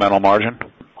 175 incremental margin.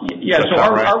 Yeah. So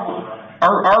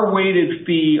our weighted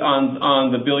fee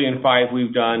on the $1.5 billion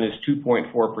we've done is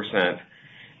 2.4%.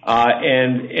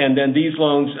 And then these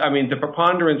loans, the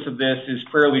preponderance of this is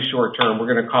fairly short term.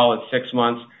 We're going to call it 6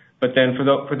 months. But then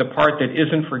for the part that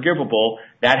isn't forgivable,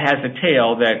 that has a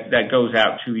tail that goes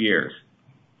out 2 years.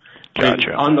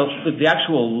 Gotcha. On the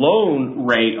actual loan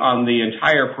rate on the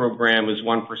entire program is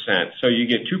 1%. So you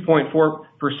get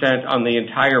 2.4% on the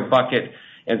entire bucket,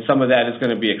 and some of that is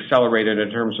going to be accelerated in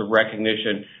terms of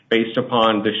recognition based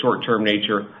upon the short-term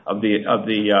nature of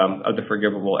the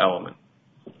forgivable element.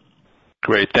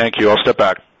 Great, thank you. I'll step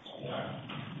back.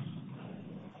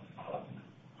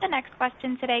 The next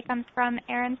question today comes from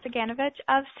Aaron Saganovich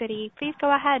of Citi. Please go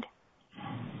ahead.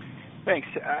 Thanks.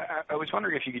 I was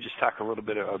wondering if you could just talk a little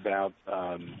bit about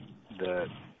the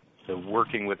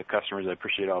working with the customers. I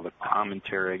appreciate all the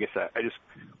commentary. I guess I just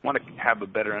want to have a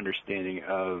better understanding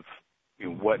of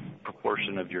what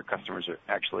proportion of your customers are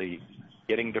actually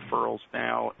getting deferrals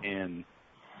now, and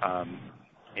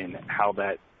how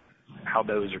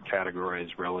those are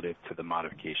categorized relative to the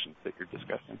modifications that you're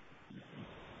discussing.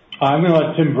 I'm going to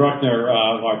let Tim Bruckner,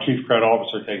 our Chief Credit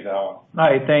Officer, take that one.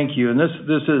 Hi, thank you. And this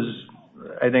is,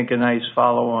 I think, a nice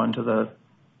follow-on to the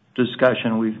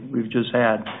discussion we've just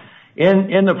had.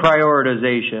 In the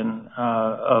prioritization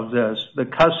of this, the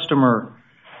customer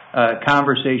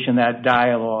conversation, that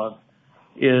dialogue,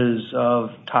 is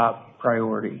of top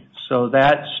priority. So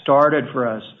that started for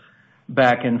us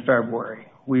back in February.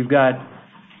 We've got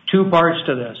two parts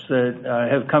to this that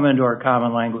have come into our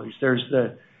common language. There's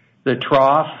the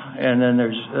trough, and then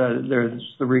there's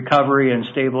the recovery and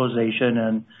stabilization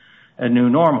and a new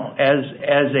normal.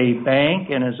 As a bank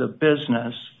and as a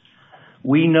business,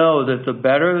 we know that the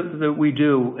better that we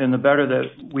do and the better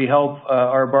that we help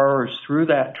our borrowers through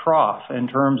that trough in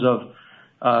terms of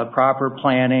proper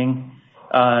planning,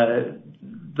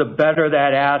 the better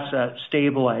that asset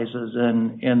stabilizes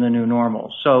in the new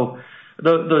normal. So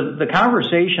the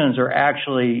conversations are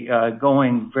actually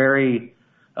going very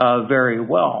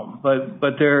well,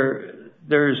 but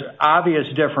there's obvious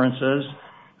differences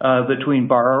between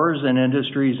borrowers and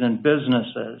industries and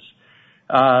businesses,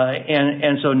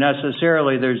 and so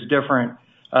necessarily there's different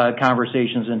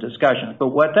conversations and discussions. But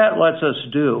what that lets us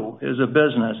do as a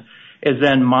business is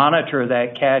then monitor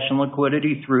that cash and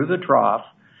liquidity through the trough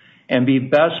and be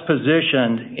best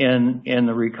positioned in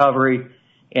the recovery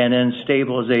and in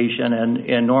stabilization and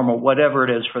in normal, whatever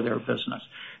it is for their business.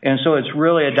 And so it's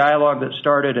really a dialogue that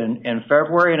started in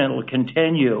February, and it will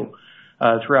continue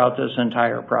throughout this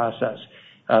entire process.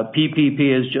 PPP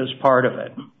is just part of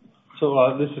it.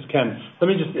 So this is Ken.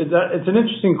 It's an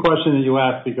interesting question that you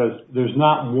asked, because there's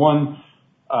not one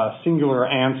singular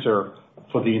answer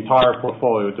for the entire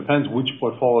portfolio. It depends which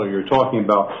portfolio you're talking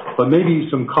about, but maybe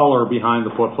some color behind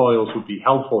the portfolios would be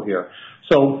helpful here.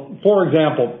 So, for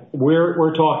example,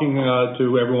 we're talking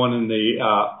to everyone in the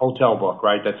hotel book,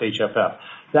 right? That's HFF.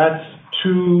 That's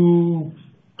 $2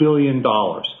 billion.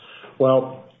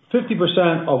 Well,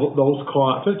 50%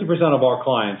 of our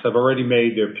clients have already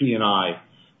made their P&I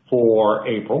for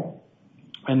April,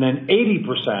 and then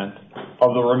 80%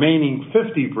 of the remaining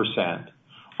 50%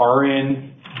 are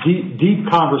in deep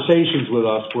conversations with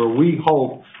us, where we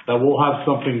hope that we'll have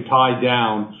something tied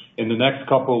down in the next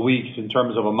couple of weeks in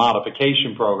terms of a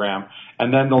modification program,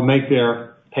 and then they'll make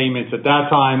their payments at that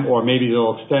time, or maybe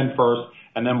they'll extend first,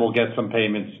 and then we'll get some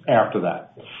payments after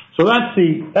that. So that's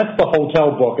the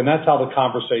hotel book, and that's how the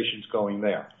conversation's going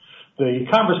there. The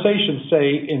conversation,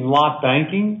 say, in lot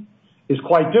banking is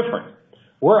quite different.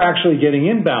 We're actually getting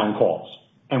inbound calls,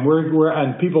 and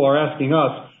and people are asking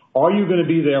us, are you going to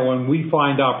be there when we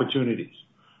find opportunities?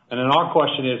 And then our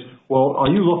question is, well, are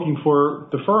you looking for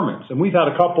deferments? And we've had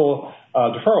a couple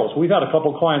deferrals. We've had a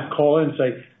couple clients call in and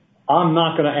say, I'm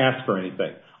not going to ask for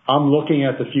anything. I'm looking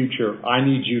at the future. I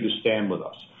need you to stand with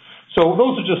us. So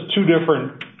those are just two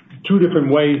different two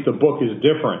different ways the book is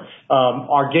different.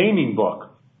 Our gaming book,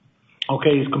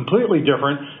 is completely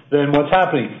different than what's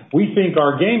happening. We think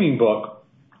our gaming book,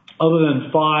 other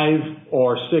than 5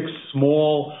 or 6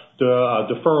 small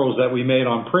deferrals that we made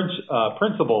on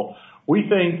principal, we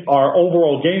think our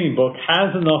overall gaming book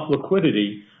has enough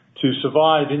liquidity to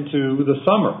survive into the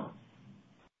summer.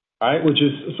 Right,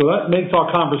 so that makes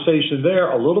our conversation there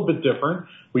a little bit different.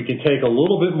 We can take a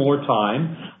little bit more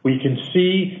time. We can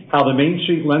see how the Main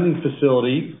Street lending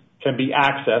facility can be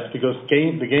accessed because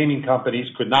the gaming companies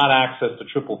could not access the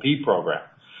PPP program.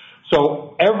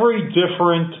 So every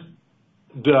different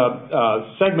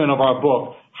segment of our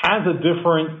book has a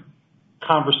different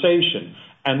conversation.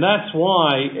 And that's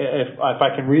why, if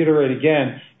I can reiterate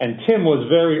again, and Tim was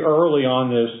very early on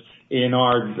this in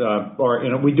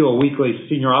we do a weekly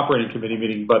senior operating committee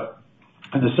meeting, but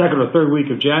in the second or third week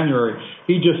of January,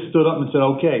 he just stood up and said,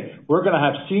 okay, we're going to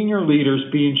have senior leaders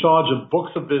be in charge of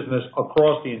books of business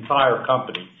across the entire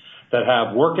company that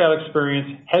have workout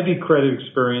experience, heavy credit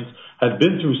experience, have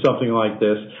been through something like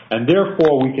this, and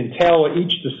therefore we can tailor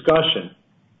each discussion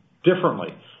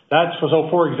differently.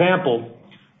 So for example,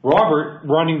 Robert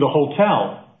running the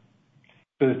hotel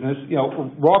business,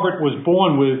 Robert was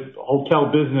born with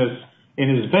hotel business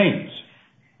in his veins.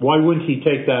 Why wouldn't he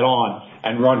take that on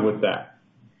and run with that?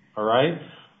 All right?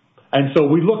 And so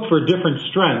we looked for different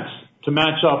strengths to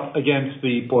match up against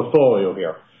the portfolio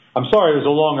here. I'm sorry it was a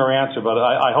longer answer, but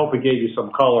I hope it gave you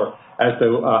some color as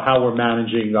to how we're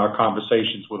managing our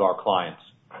conversations with our clients.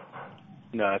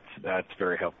 No, that's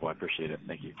very helpful. I appreciate it.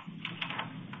 Thank you.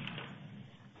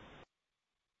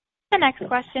 The next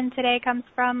question today comes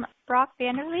from Brock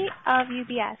Vanderleet of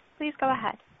UBS. Please go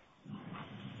ahead.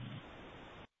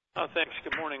 Oh, thanks.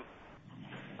 Good morning.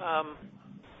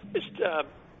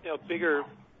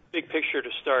 Big picture to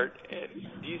start.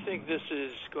 Do you think this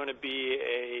is going to be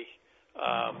a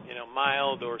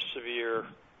mild or severe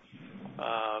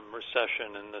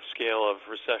recession in the scale of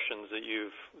recessions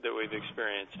that we've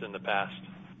experienced in the past?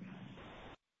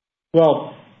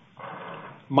 Well,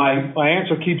 my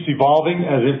answer keeps evolving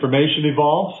as information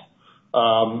evolves,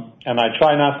 and I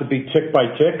try not to be tick by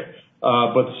tick,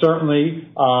 but certainly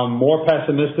more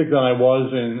pessimistic than I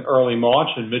was in early March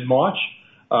and mid-March.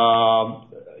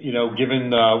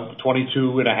 Given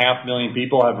 22.5 million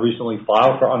people have recently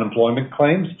filed for unemployment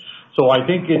claims. So I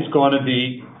think it's going to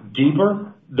be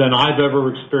deeper than I've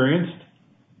ever experienced.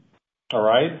 All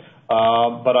right.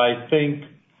 But I think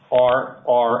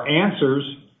our answers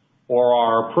or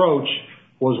our approach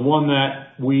was one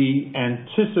that we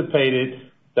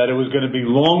anticipated that it was going to be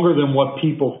longer than what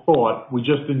people thought. We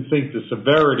just didn't think the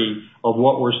severity of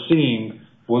what we're seeing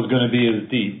was going to be as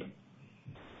deep.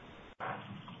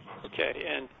 Okay,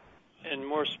 and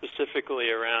more specifically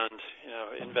around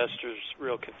investors'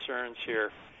 real concerns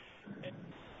here.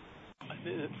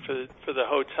 For the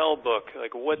hotel book,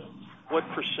 like what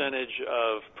percentage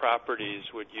of properties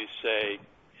would you say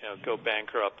go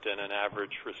bankrupt in an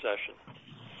average recession?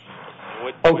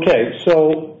 Okay,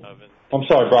 so I'm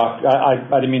sorry, Brock.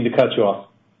 I didn't mean to cut you off.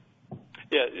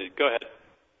 Yeah, go ahead.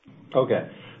 Okay.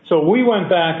 So we went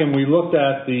back and we looked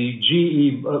at the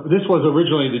GE. This was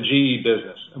originally the GE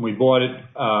business, and we bought it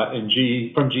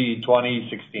from GE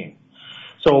 2016.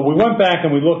 So we went back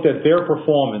and we looked at their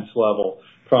performance level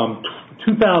from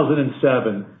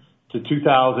 2007 to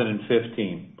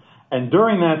 2015. And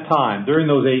during that time, during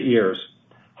those 8 years,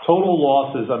 total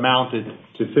losses amounted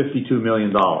to $52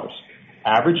 million.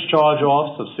 Average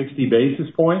charge-offs of 60 basis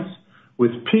points,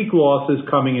 with peak losses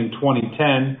coming in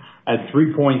 2010 at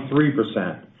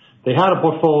 3.3%. They had a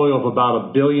portfolio of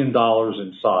about $1 billion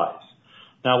in size.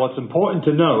 Now, what's important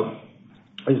to note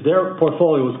is their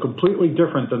portfolio was completely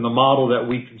different than the model that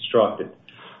we constructed.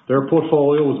 Their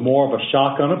portfolio was more of a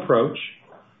shotgun approach.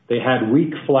 They had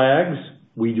weak flags.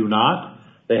 We do not.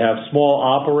 They have small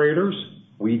operators.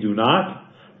 We do not.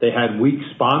 They had weak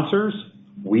sponsors.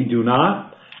 We do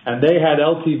not. And they had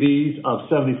LTVs of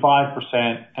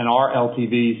 75%, and our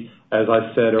LTVs, as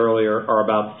I said earlier, are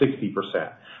about 60%.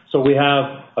 So we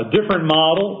have a different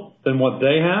model than what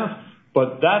they have,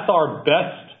 but that's our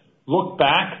best look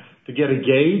back to get a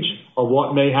gauge of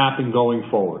what may happen going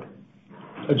forward,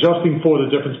 adjusting for the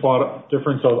difference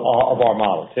of our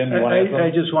model. Tim, you want to add something?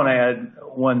 I just want to add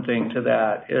one thing to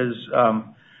that is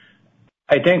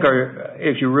I think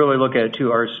if you really look at it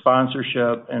too, our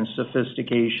sponsorship and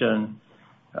sophistication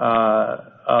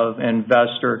of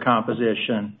investor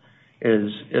composition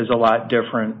is a lot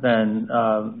different than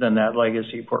that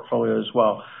legacy portfolio as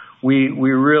well. We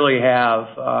really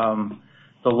have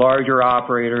the larger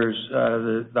operators,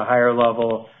 the higher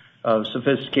level of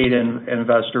sophisticated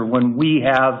investor. When we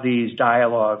have these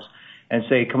dialogues and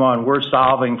say, come on, we're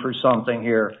solving for something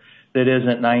here that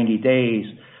isn't 90 days.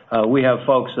 We have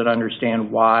folks that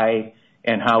understand why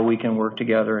and how we can work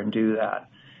together and do that.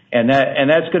 And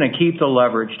that's going to keep the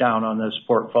leverage down on this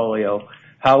portfolio.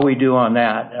 How we do on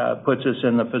that puts us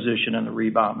in the position and the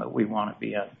rebound that we want to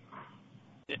be in.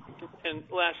 And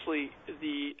lastly,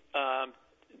 the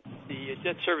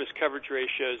debt service coverage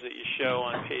ratios that you show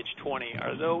on page 20,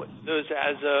 are those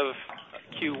as of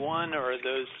Q1 or are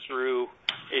those through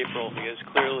April? Because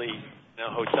clearly,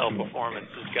 hotel performance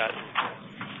has gotten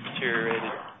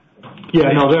deteriorated.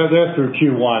 Yeah, no, they're through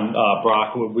Q1,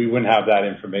 Brock. We wouldn't have that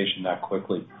information that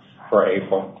quickly for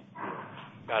April.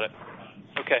 Got it.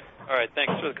 Okay. All right.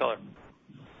 Thanks for the color.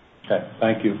 Okay.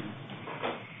 Thank you.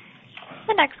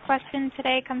 The next question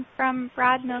today comes from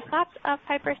Brad Milsaps of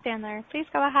Piper Sandler. Please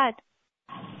go ahead.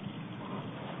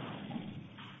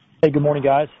 Hey, good morning,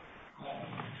 guys.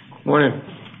 Morning.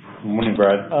 Good morning,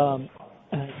 Brad.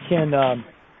 Ken,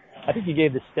 I think you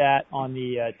gave the stat on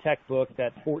the tech book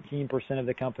that 14% of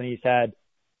the companies had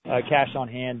cash on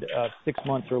hand 6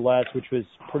 months or less, which was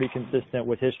pretty consistent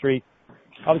with history.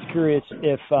 I was curious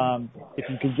if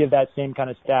you could give that same kind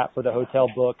of stat for the hotel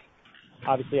book.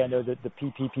 Obviously, I know that the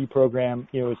PPP program,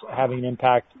 is having an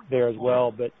impact there as well,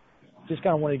 but just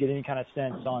kind of wanted to get any kind of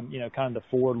sense on, kind of the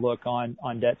forward look on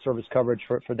debt service coverage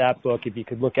for that book, if you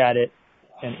could look at it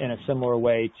in a similar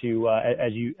way to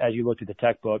as you looked at the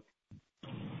tech book.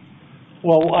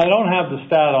 Well, I don't have the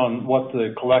stat on what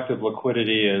the collective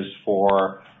liquidity is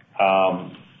for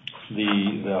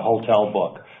the hotel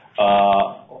book.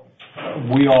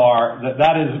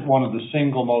 That is one of the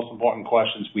single most important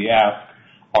questions we ask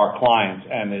our clients,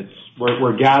 and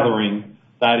we're gathering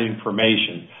that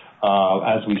information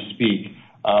as we speak.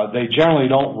 They generally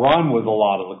don't run with a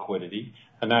lot of liquidity.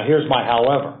 And now here's my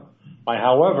however. My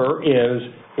however is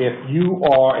if you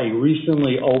are a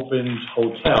recently opened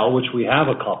hotel, which we have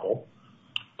a couple,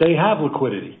 they have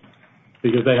liquidity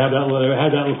because they had that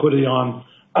liquidity on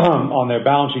their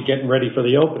balance sheet getting ready for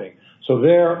the opening. So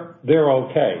they're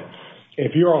okay.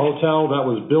 If you're a hotel that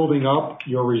was building up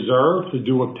your reserve to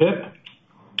do a PIP,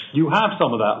 you have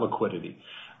some of that liquidity.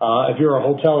 If you're a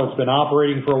hotel that's been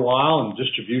operating for a while and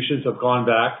distributions have gone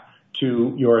back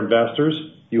to your investors,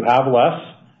 you have less,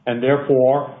 and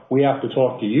therefore we have to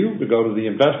talk to you to go to the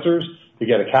investors to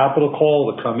get a capital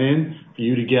call to come in for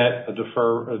you to get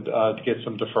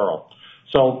some deferral.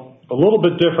 So a little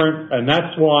bit different, and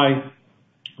that's why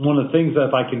one of the things that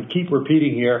if I can keep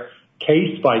repeating here,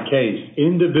 case by case,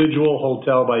 individual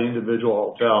hotel by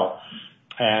individual hotel,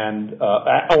 and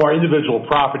or individual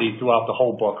property throughout the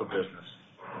whole book of business.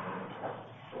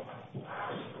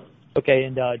 Okay,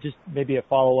 and just maybe a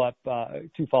follow-up,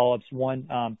 two follow-ups. One,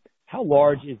 how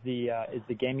large is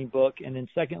the gaming book? And then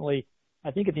secondly,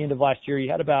 I think at the end of last year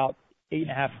you had about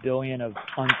 $8.5 billion of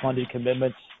unfunded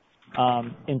commitments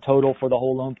in total for the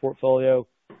whole loan portfolio.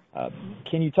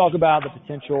 Can you talk about the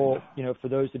potential, for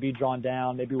those to be drawn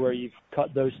down, maybe where you've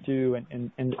cut those to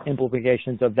and the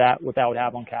implications of that with that would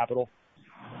have on capital?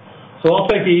 So I'll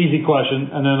take the easy question,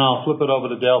 and then I'll flip it over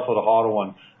to Dale for the harder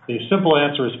one. The simple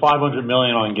answer is $500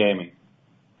 million on gaming.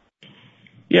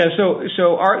 Yeah, so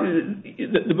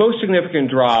the most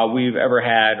significant draw we've ever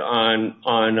had on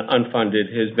unfunded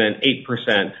has been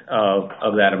 8%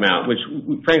 of that amount, which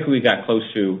frankly we got close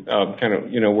to kind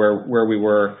of where we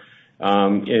were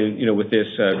with this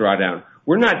drawdown.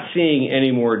 We're not seeing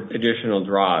any more additional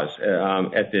draws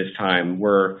at this time.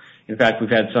 In fact, we've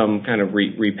had some kind of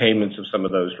repayments of some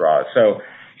of those draws. So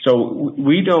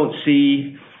we don't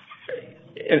see,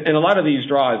 and a lot of these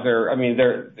draws,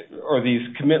 or these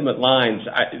commitment lines,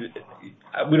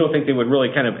 we don't think they would really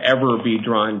kind of ever be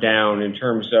drawn down in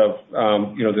terms of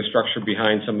the structure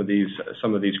behind some of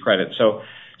these credits. So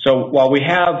while we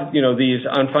have these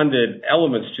unfunded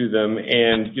elements to them,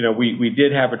 and we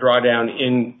did have a drawdown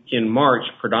in March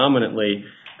predominantly,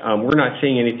 we're not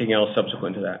seeing anything else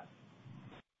subsequent to that.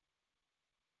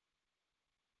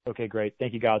 Okay, great.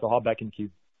 Thank you, guys. I'll hop back in queue.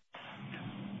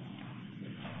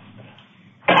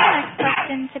 The next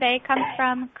question today comes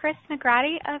from Chris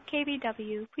McGratty of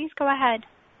KBW. Please go ahead.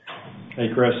 Hey,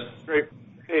 Chris. Great.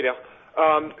 Hey, Dale.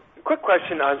 Quick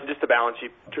question on just the balance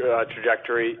sheet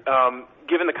trajectory.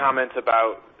 Given the comments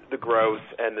about the growth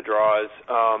and the draws,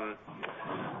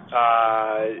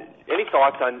 any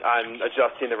thoughts on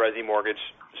adjusting the resi mortgage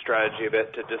strategy a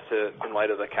bit in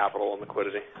light of the capital and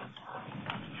liquidity?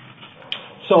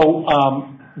 So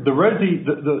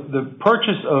the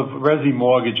purchase of resi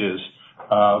mortgages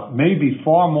may be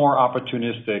far more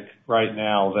opportunistic right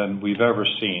now than we've ever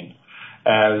seen,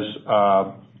 as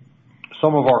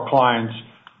some of our clients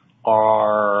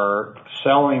are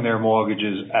selling their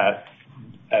mortgages at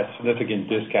significant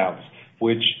discounts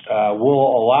which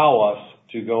will allow us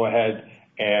to go ahead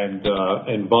and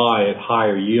buy at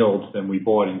higher yields than we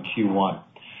bought in Q1.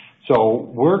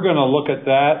 So we're going to look at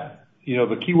that.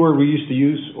 The key word we used to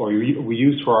use, or we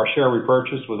used for our share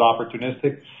repurchase, was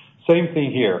opportunistic. Same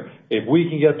thing here. If we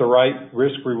can get the right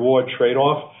risk-reward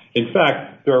trade-off, in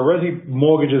fact, there are resi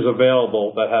mortgages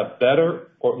available that have better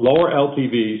or lower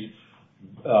LTVs,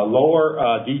 lower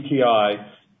DTI,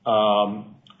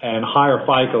 and higher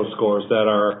FICO scores that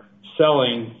are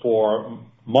selling for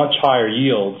much higher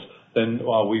yields than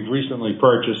we've recently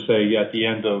purchased, say, at the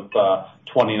end of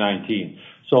 2019.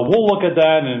 So we'll look at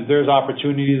that, and if there's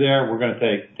opportunity there, we're going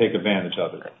to take advantage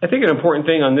of it. I think an important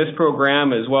thing on this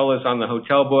program, as well as on the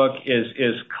hotel book,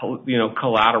 is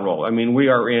collateral. I mean, we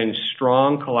are in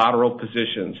strong collateral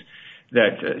positions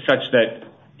such that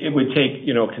it would take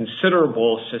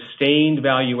considerable sustained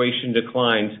valuation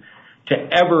declines to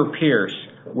ever pierce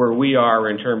where we are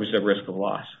in terms of risk of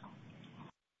loss.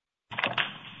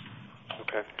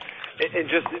 And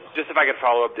just if I could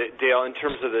follow up, Dale, in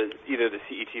terms of either the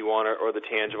CET1 or the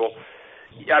tangible,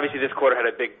 obviously this quarter had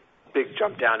a big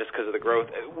jump down just because of the growth.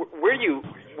 Where do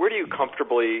you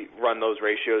comfortably run those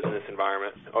ratios in this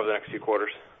environment over the next few quarters?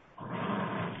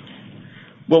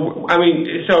 Well, I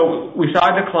mean, so we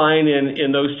saw a decline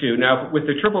in those two. Now, with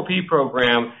the PPP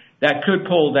program, that could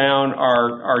pull down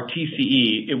our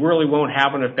TCE. It really won't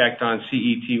have an effect on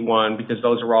CET1 because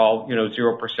those are all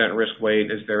 0% risk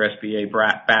weight as they're SBA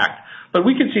backed. But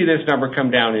we could see this number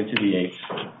come down into the 8s.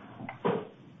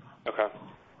 Okay.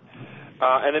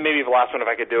 And then maybe the last one, if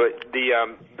I could do it.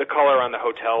 The color on the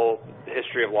hotel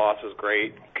history of loss was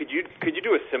great. Could you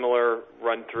do a similar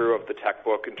run through of the tech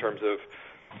book in terms of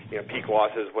peak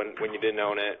losses when you didn't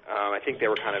own it? I think they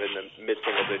were kind of in the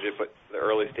mid-single digit, but the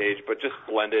early stage, but just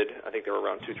blended, I think they were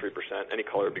around 2-3%. Any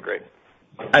color would be great.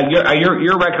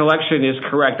 Your recollection is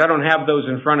correct. I don't have those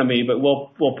in front of me, but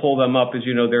we'll pull them up. As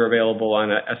you know, they're available on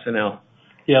SNL.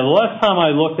 Yeah, the last time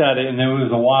I looked at it, and it was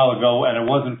a while ago, and it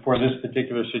wasn't for this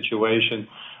particular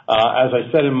situation, as I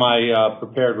said in my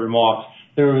prepared remarks,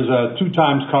 there was a 2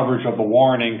 times coverage of the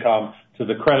warrant income to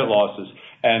the credit losses.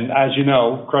 And as you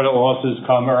know, credit losses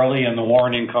come early and the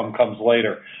warrant income comes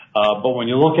later. But when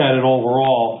you look at it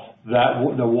overall,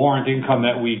 the warrant income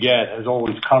that we get has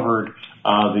always covered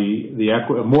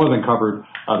more than covered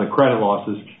the credit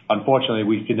losses.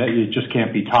 Unfortunately, it just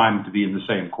can't be timed to be in the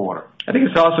same quarter. I think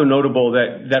it's also notable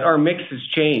that our mix has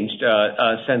changed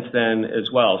since then as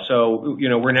well. So,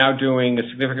 we're now doing a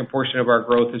significant portion of our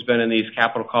growth has been in these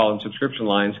capital call and subscription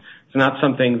lines. It's not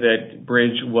something that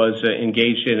Bridge was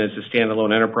engaged in as a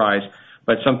standalone enterprise,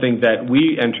 but something that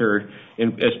we entered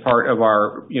as part of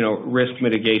our risk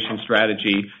mitigation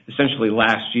strategy essentially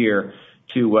last year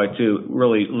to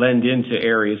really lend into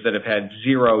areas that have had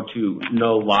 0 to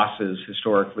no losses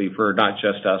historically for not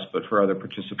just us, but for other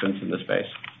participants in the space.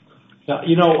 Now,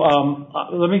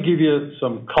 let me give you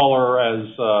some color as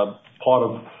part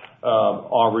of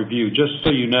our review. Just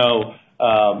so you know,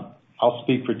 I'll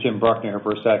speak for Tim Bruckner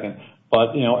for a second.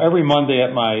 But, every Monday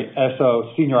at my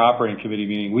Senior Operating Committee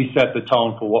meeting, we set the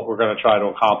tone for what we're going to try to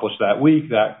accomplish that week,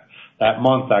 that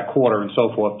month, that quarter, and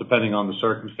so forth, depending on the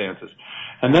circumstances.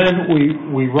 And then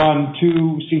we run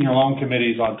 2 senior loan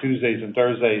committees on Tuesdays and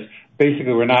Thursdays.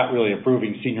 Basically, we're not really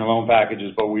approving senior loan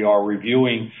packages, but we are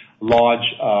reviewing large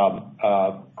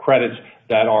credits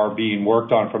that are being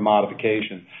worked on for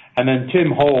modification. And then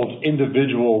Tim holds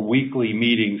individual weekly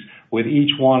meetings with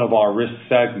each one of our risk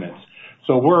segments.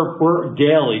 So we're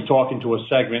daily talking to a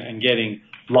segment and getting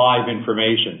live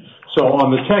information. So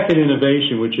on the tech and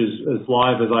innovation, which is as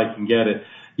live as I can get it,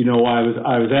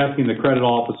 I was asking the credit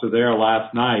officer there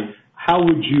last night, how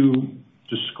would you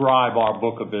describe our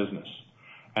book of business?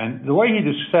 And the way he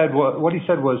just said, what he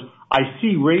said was, I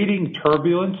see rating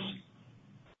turbulence,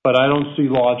 but I don't see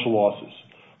large losses.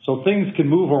 So things can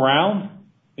move around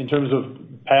in terms of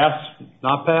pass,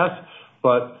 not pass,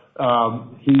 but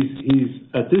he's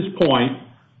at this point,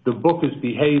 the book is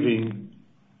behaving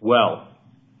well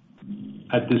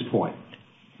at this point.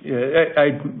 Yeah,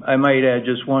 I might add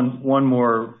just one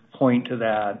more point to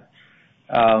that.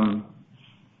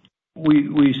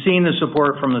 We've seen the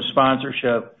support from the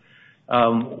sponsorship.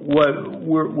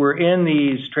 We're in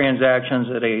these transactions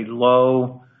at a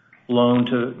low loan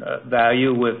to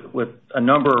value with a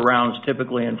number of rounds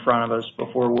typically in front of us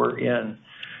before we're in.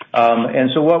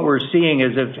 And so what we're seeing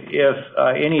is if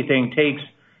anything takes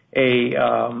a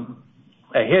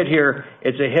hit here,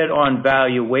 it's a hit on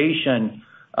valuation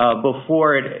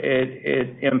before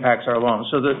it impacts our loans.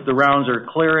 So the rounds are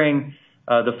clearing,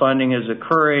 the funding is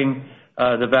occurring,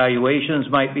 the valuations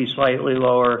might be slightly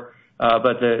lower,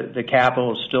 but the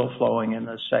capital is still flowing in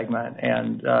this segment,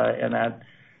 and that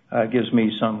gives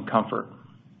me some comfort.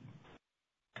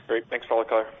 Great. Thanks for all the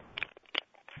color.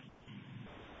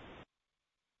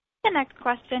 The next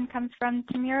question comes from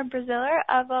Timur Braziler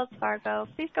of Wells Fargo.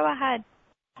 Please go ahead.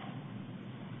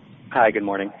 Hi, good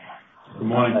morning. Good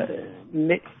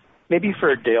morning. Maybe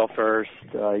for Dale first,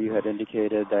 you had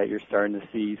indicated that you're starting to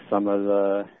see some of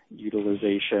the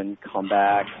utilization come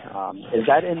back. Is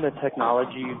that in the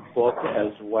technology book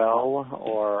as well,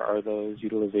 or are those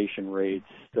utilization rates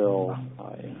still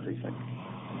increasing?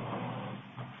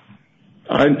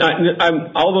 Our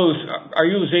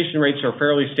utilization rates are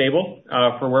fairly stable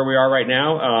for where we are right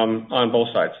now on both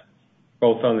sides,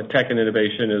 both on the tech and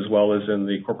innovation as well as in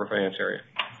the corporate finance area.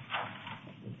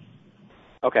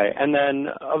 Okay, and then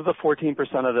of the 14%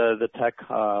 of the tech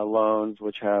loans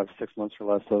which have 6 months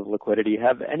or less of liquidity,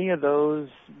 have any of those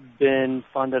been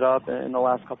funded up in the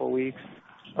last couple of weeks,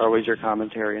 or was your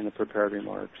commentary in the prepared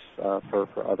remarks for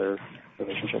other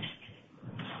relationships?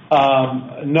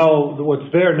 No,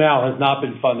 what's there now has not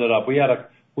been funded up. We had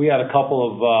a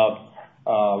couple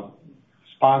of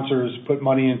sponsors put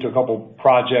money into a couple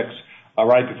projects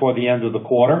right before the end of the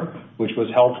quarter, which was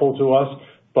helpful to us.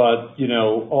 But,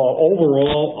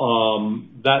 overall,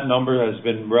 that number has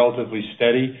been relatively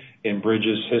steady in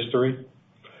Bridge's history.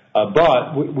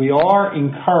 But we are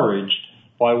encouraged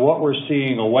by what we're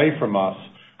seeing away from us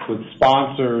with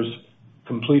sponsors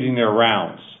completing their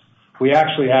rounds. We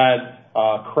actually had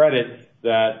credit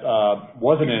that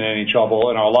wasn't in any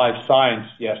trouble in our life science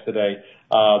yesterday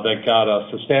that got a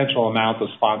substantial amount of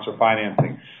sponsor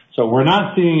financing. So we're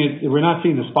not seeing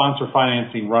the sponsor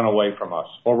financing run away from us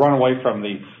or run away from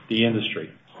the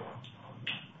industry.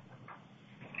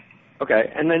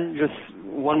 Okay, and then just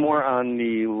one more on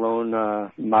the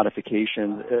loan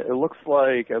modifications. It looks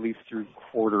like, at least through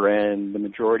quarter end, the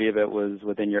majority of it was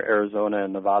within your Arizona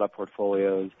and Nevada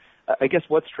portfolios. I guess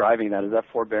what's driving that? Is that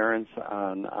forbearance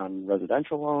on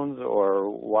residential loans, or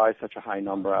why such a high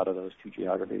number out of those two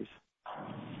geographies?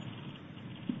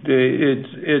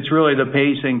 It's really the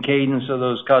pace and cadence of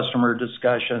those customer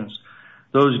discussions.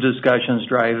 Those discussions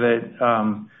drive it.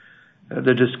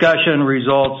 The discussion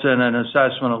results in an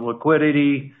assessment of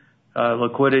liquidity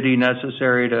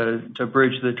necessary to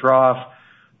bridge the trough.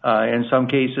 In some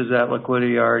cases, that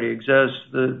liquidity already exists.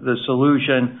 The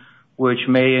solution, which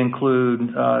may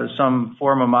include some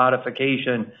form of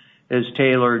modification, is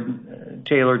tailored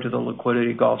to the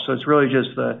liquidity gulf. So it's really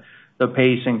just the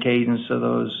pace and cadence of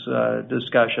those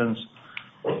discussions.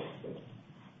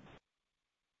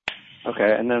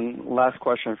 Okay, and then last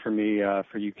question for me,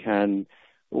 for you, Ken.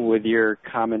 With your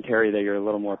commentary that you're a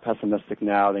little more pessimistic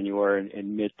now than you were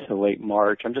in mid to late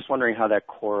March, I'm just wondering how that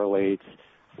correlates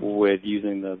with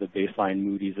using the baseline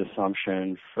Moody's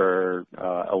assumption for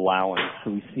allowance.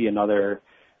 Can we see another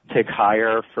tick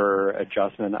higher for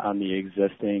adjustment on the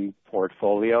existing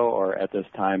portfolio, or at this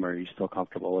time are you still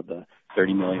comfortable with the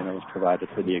 $30 million that was provided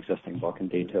for the existing book in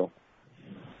day two?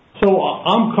 So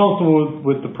I'm comfortable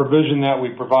with the provision that we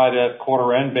provided at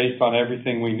quarter end based on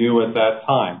everything we knew at that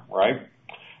time, right?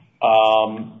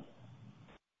 I'm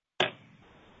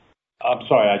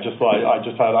sorry, I just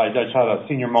had a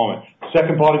senior moment.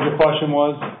 Second part of your question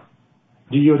was,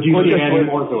 do you add any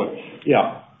more to it?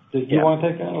 Yeah. Do you want to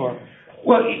take that or?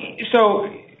 Well, so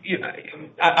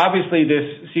obviously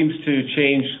this seems to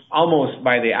change almost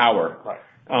by the hour, right,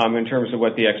 in terms of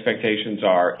what the expectations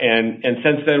are. And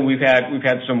since then we've had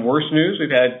some worse news.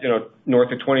 We've had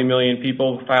north of 20 million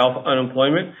people file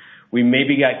unemployment. We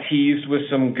maybe got teased with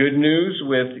some good news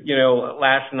with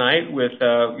last night with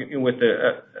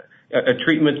a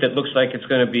treatment that looks like it's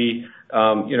going to be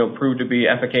proved to be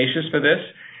efficacious for this.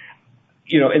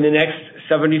 In the next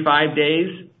 75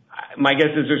 days, my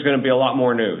guess is there's going to be a lot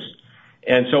more news.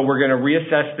 And so we're going to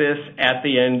reassess this at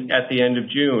the end of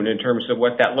June in terms of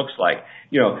what that looks like.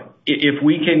 If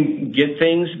we can get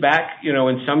things back,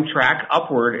 in some track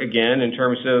upward again in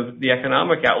terms of the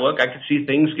economic outlook, I could see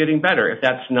things getting better. If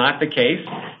that's not the case,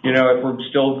 if we're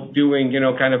still doing,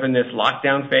 kind of in this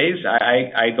lockdown phase,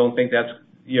 I don't think that's,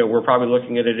 we're probably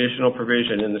looking at additional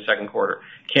provision in the second quarter.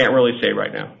 Can't really say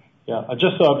right now. Yeah, I'm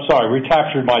sorry,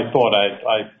 recaptured my thought.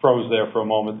 I froze there for a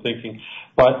moment thinking.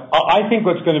 But I think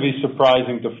what's going to be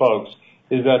surprising to folks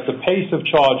is that the pace of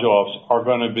charge-offs are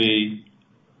going to be,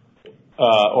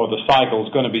 or the cycle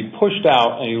is going to be pushed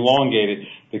out and elongated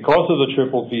because of the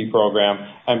PPP program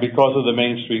and because of the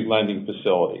Main Street lending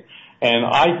facility. And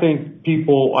I think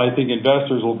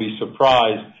investors will be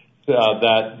surprised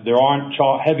that there aren't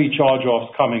heavy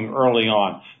charge-offs coming early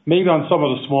on. Maybe on some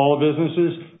of the smaller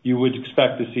businesses, you would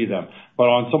expect to see them. But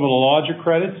on some of the larger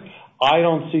credits, I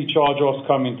don't see charge-offs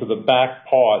coming to the back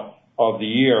part of the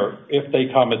year if they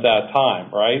come at that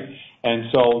time, right?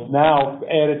 And so now,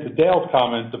 added to Dale's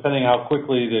comments, depending how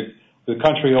quickly the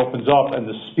country opens up and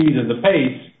the speed and the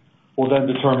pace will then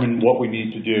determine what we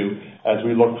need to do as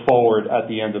we look forward at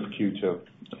the end of Q2.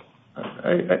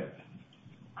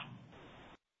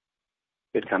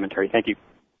 Good commentary. Thank you.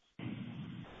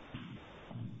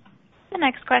 The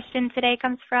next question today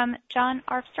comes from Jon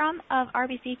Arfstrom of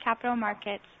RBC Capital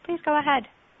Markets. Please go ahead.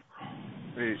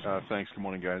 Hey, thanks. Good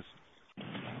morning, guys.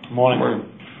 Good morning.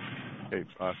 Hey,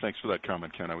 thanks for that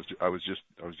comment, Ken. I was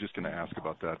just going to ask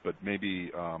about that, but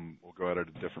maybe we'll go at it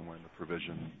a different way in the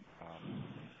provision.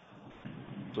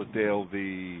 So Dale,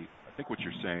 I think what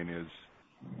you're saying is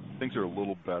things are a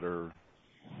little better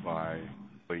by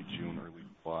late June, early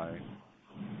July.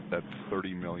 That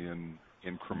 $30 million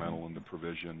incremental in the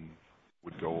provision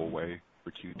would go away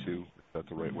for Q2. Is that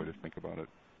the right way to think about it?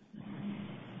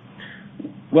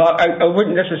 Well, I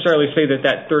wouldn't necessarily say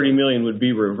that $30 million would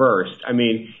be reversed. I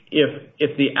mean,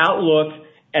 if the outlook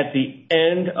at the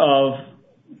end of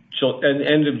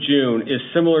June is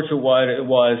similar to what it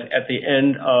was at the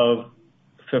end of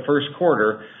the first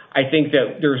quarter, I think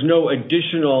that there's no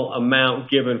additional amount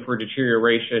given for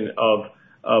deterioration of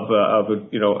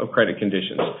credit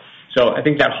conditions. So I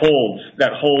think that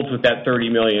holds with that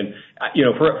 $30 million.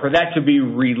 For that to be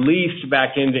released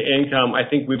back into income, I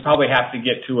think we probably have to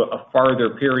get to a farther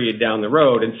period down the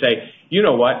road and say, you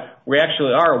know what, we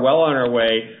actually are well on our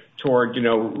way toward,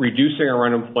 reducing our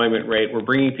unemployment rate. We're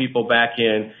bringing people back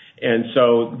in. And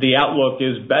so the outlook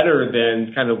is better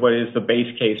than kind of what is the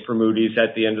base case for Moody's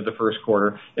at the end of the first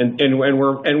quarter. And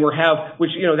we're have,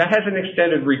 which, that has an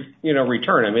extended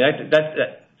return. I mean, that's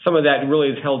some of that really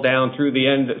is held down through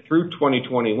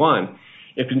 2021.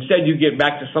 If instead you get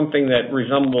back to something that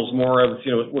resembles more of,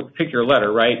 pick your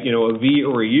letter, right? A V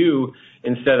or a U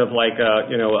instead of like a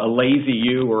lazy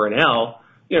U or an L,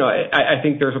 I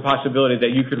think there's a possibility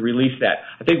that you could release that.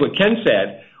 I think what Ken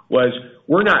said was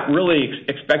we're not really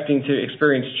expecting to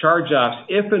experience charge-offs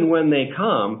if and when they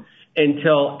come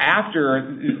until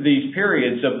after these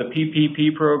periods of the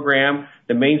PPP program,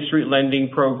 the Main Street Lending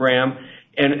Program,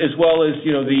 and as well as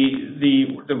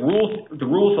the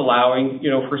rules allowing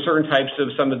for certain types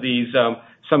of some of these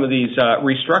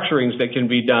restructurings that can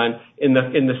be done in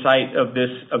the sight of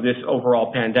this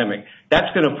overall pandemic.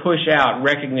 That's going to push out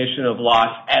recognition of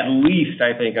loss at least,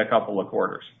 I think, a couple of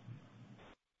quarters.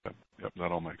 Yep,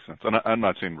 that all makes sense. And I'm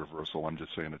not saying reversal. I'm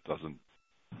just saying it doesn't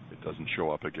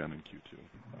show up again in Q2.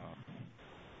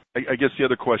 I guess the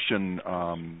other question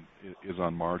is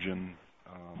on margin.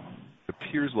 It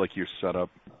appears like you're set up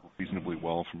reasonably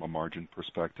well from a margin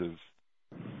perspective.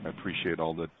 I appreciate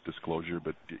all the disclosure,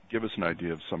 but give us an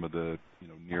idea of some of the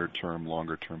near-term,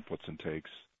 longer-term puts and takes,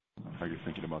 how you're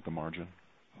thinking about the margin.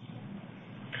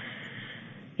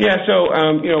 Yeah, so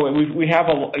we have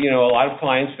a lot of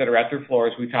clients that are at their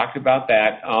floors. We talked about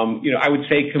that. I would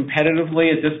say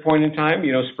competitively at this point in time,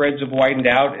 spreads have widened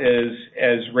out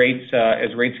as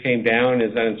rates came down,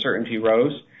 as uncertainty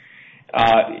rose.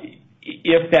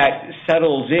 If that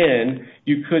settles in,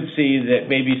 you could see that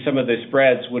maybe some of the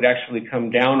spreads would actually come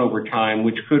down over time,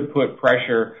 which could put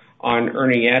pressure on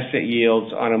earning asset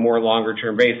yields on a more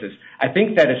longer-term basis. I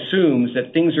think that assumes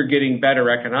that things are getting better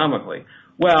economically.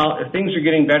 Well, if things are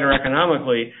getting better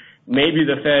economically, maybe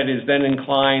the Fed is then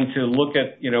inclined to look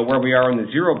at where we are in the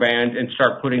zero band and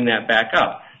start putting that back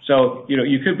up. So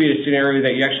you could be a scenario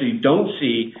that you actually don't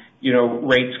see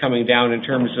rates coming down in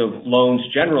terms of loans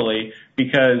generally,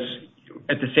 because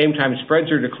at the same time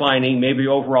spreads are declining, maybe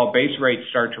overall base rates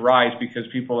start to rise because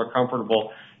people are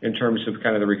comfortable in terms of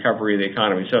kind of the recovery of the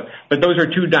economy. So, but those are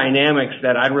two dynamics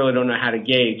that I really don't know how to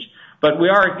gauge. But we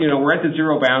are, we're at the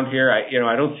zero bound here.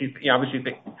 I don't see, obviously,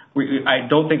 I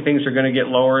don't think things are going to get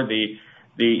lower. The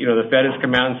Fed has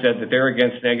come out and said that they're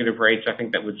against negative rates. I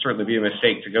think that would certainly be a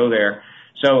mistake to go there.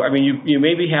 So, I mean, you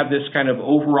maybe have this kind of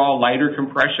overall lighter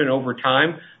compression over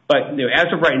time, but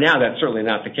as of right now, that's certainly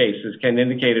not the case. As Ken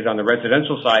indicated on the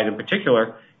residential side in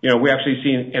particular, we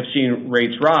actually have seen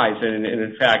rates rise, and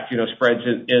in fact, spreads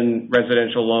in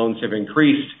residential loans have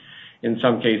increased in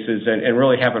some cases, and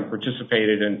really haven't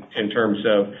participated in terms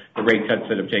of the rate cuts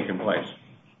that have taken place.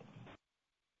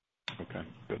 Okay,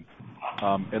 good.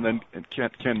 And then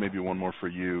Ken, maybe one more for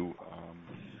you.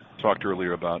 Talked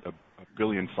earlier about $1.5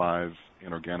 billion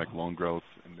in organic loan growth,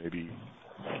 and maybe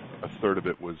a third of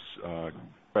it was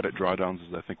credit drawdowns,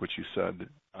 is I think what you said.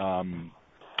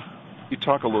 You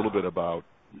talk a little bit about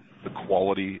the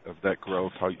quality of that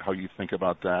growth, how you think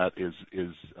about that.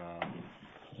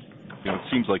 It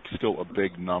seems like still a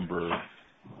big number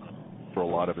for a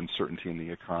lot of uncertainty in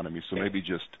the economy. So maybe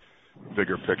just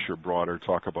bigger picture, broader,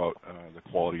 talk about the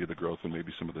quality of the growth and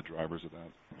maybe some of the drivers of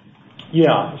that.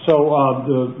 Yeah. So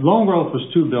the loan growth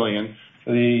was $2 billion.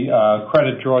 The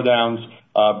credit drawdowns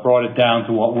brought it down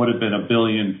to what would have been $1.5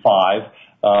 billion.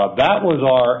 That was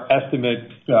our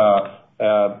estimate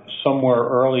somewhere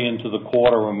early into the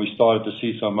quarter when we started to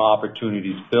see some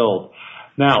opportunities build.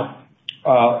 Now,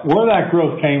 where that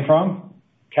growth came from,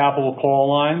 capital call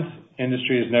lines,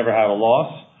 industry has never had a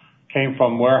loss, came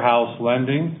from warehouse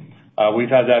lending. We've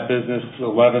had that business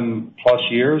 11 plus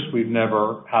years. We've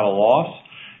never had a loss.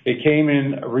 It came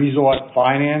in resort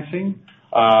financing.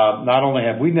 Not only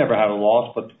have we never had a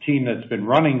loss, but the team that's been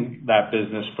running that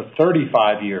business for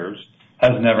 35 years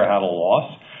has never had a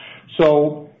loss.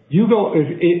 So you go,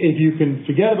 if you can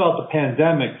forget about the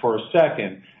pandemic for a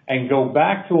second and go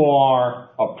back to our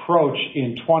approach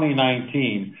in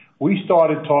 2019, we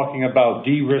started talking about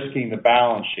de-risking the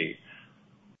balance sheet.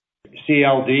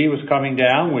 CLD was coming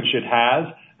down, which it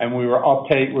has, and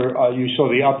you saw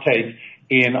the uptake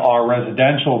in our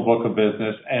residential book of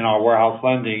business and our warehouse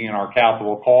lending and our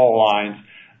capital call lines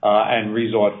and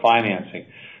resort financing.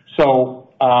 So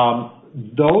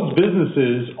those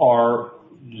businesses are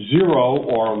zero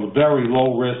or very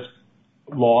low risk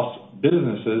loss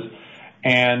businesses.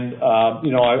 And,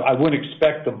 I wouldn't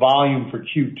expect the volume for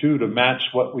Q2 to match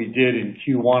what we did in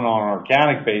Q1 on an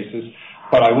organic basis,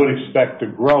 but I would expect the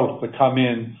growth to come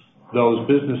in those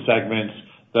business segments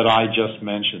that I just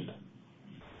mentioned.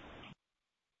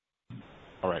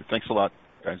 All right. Thanks a lot,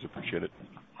 guys. Appreciate it.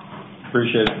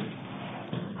 Appreciate it.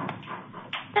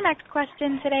 The next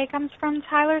question today comes from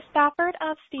Tyler Stafford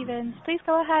of Stephens. Please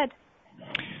go ahead.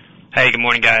 Hey, good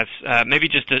morning, guys. Maybe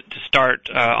just to start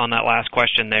on that last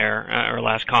question there, or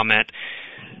last comment,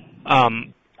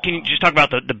 can you just talk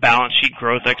about the balance sheet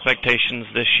growth expectations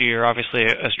this year? Obviously,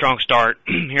 a strong start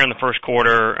here in the first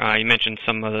quarter. You mentioned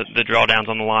some of the drawdowns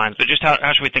on the lines, but just how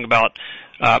should we think about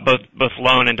both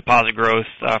loan and deposit growth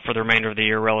for the remainder of the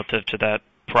year relative to that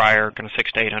prior kind of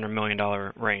 $600 to $800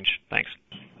 million range? Thanks.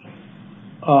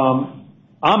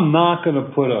 I'm not going to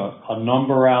put a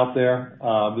number out there.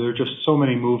 There are just so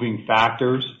many moving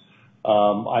factors.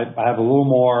 I have a little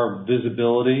more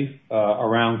visibility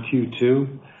around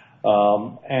Q2.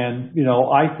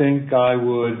 I think I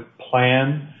would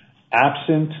plan,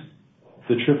 absent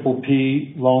the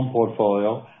PPP loan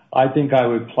portfolio, I think I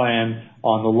would plan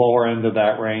on the lower end of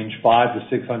that range, $500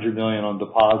 to $600 million on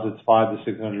deposits, $500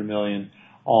 to $600 million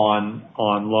on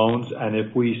loans. And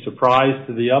if we surprise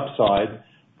to the upside,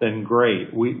 then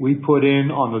great. We put in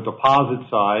on the deposit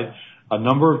side a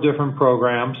number of different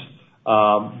programs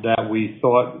that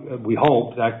we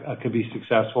hope that could be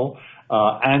successful,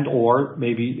 and or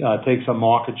maybe take some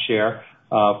market share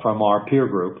from our peer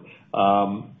group.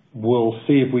 We'll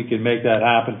see if we can make that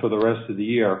happen for the rest of the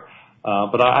year.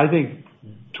 But I think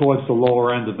towards the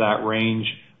lower end of that range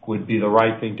would be the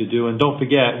right thing to do. And don't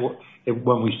forget,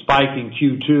 when we spike in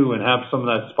Q2 and have some of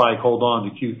that spike hold on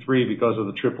to Q3 because of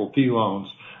the PPP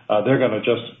loans, they're going to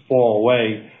just fall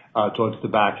away towards the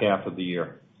back half of the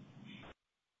year.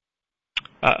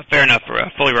 Fair enough.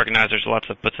 Fully recognize there's lots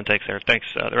of puts and takes there. Thanks.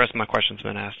 The rest of my questions have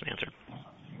been asked and answered.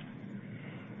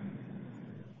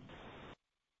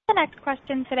 The next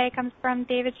question today comes from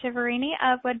David Chiaverini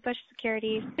of Wedbush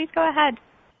Securities. Please go ahead.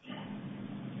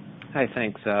 Hi,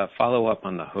 thanks. Follow up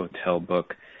on the hotel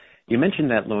book. You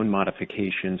mentioned that loan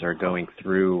modifications are going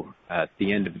through at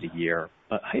the end of the year.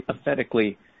 But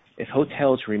hypothetically, if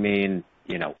hotels remain,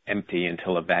 empty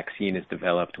until a vaccine is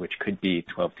developed, which could be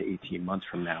 12 to 18 months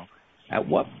from now, at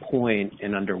what point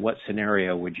and under what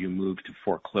scenario would you move to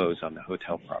foreclose on the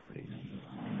hotel properties?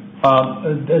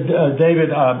 David,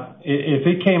 if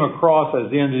it came across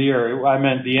as the end of the year, I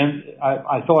meant the end.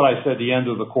 I thought I said the end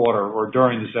of the quarter or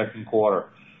during the second quarter.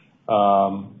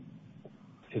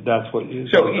 If that's what you.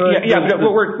 So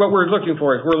what we're looking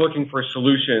for is we're looking for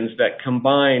solutions that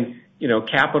combine,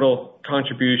 capital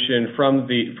contribution from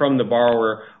the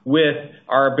borrower with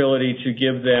our ability to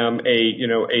give them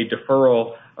a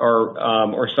deferral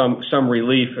or some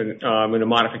relief and a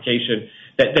modification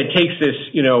that takes this,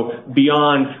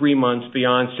 beyond 3 months,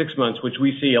 beyond 6 months, which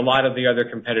we see a lot of the other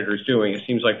competitors doing. It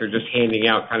seems like they're just handing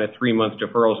out kind of 3 month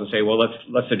deferrals and say, well,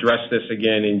 let's address this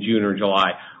again in June or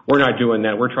July. We're not doing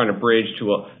that. We're trying to bridge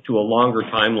to a longer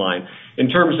timeline. In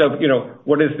terms of,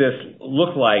 what does this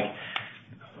look like?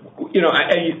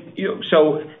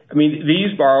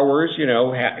 These borrowers,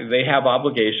 they have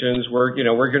obligations. We're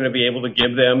going to be able to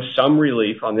give them some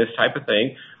relief on this type of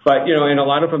thing. But, and a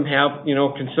lot of them have,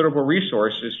 considerable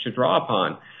resources to draw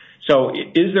upon. So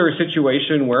is there a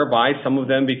situation whereby some of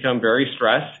them become very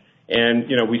stressed and,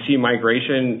 we see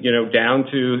migration, down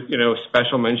to,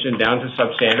 special mention, down to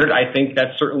substandard? I think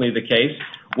that's certainly the case.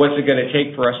 What's it going to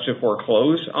take for us to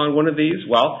foreclose on one of these?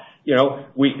 Well,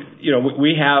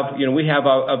 we have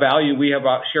a value, we have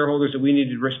shareholders that we need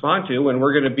to respond to, and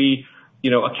we're going to be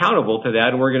accountable to that,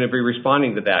 and we're going to be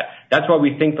responding to that. That's why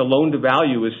we think the loan to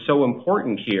value is so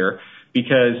important here,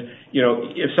 because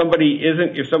if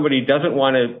somebody doesn't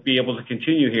want to be able to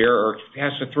continue here or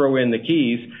has to throw in the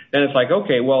keys, then it's like,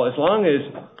 okay, well, as long as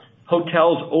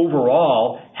hotels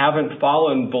overall haven't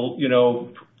fallen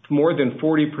more than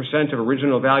 40% of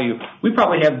original value, we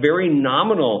probably have very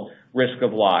nominal risk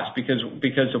of loss because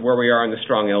of where we are in the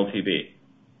strong LTV.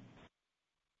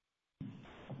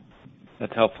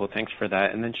 That's helpful. Thanks for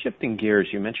that. And then shifting gears,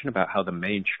 you mentioned about how the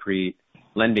Main Street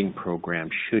lending program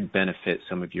should benefit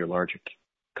some of your larger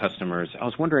customers. I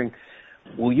was wondering,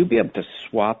 will you be able to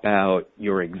swap out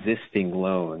your existing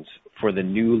loans for the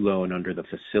new loan under the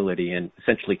facility and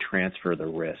essentially transfer the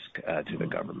risk to the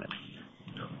government?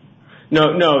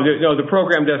 No. The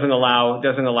program doesn't allow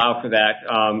for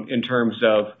that in terms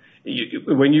of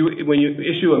when you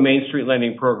issue a Main Street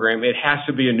lending program, it has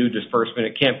to be a new disbursement.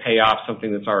 It can't pay off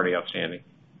something that's already outstanding.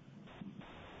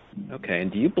 Okay.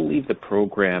 And do you believe the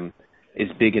program is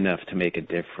big enough to make a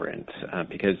difference?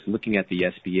 Because looking at the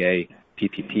SBA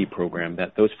PPP program,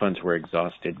 those funds were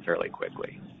exhausted fairly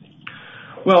quickly.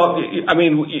 Well, I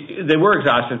mean, they were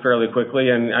exhausted fairly quickly,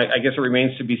 and I guess it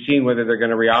remains to be seen whether they're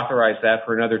going to reauthorize that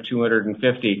for another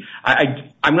 250.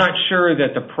 I'm not sure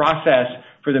that the process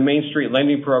for the Main Street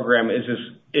lending program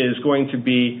is going to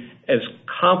be as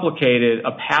complicated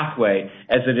a pathway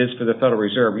as it is for the Federal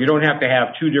Reserve. You don't have to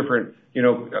have two different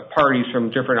parties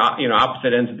from different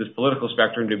opposite ends of this political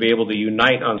spectrum to be able to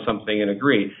unite on something and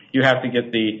agree. You have to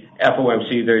get the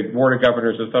FOMC, the Board of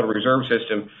Governors of the Federal Reserve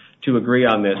System, to agree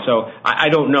on this. So I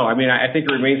don't know. I mean, I think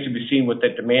it remains to be seen what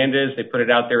that demand is. They put it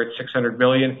out there at $600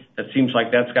 billion. That seems like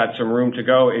that's got some room to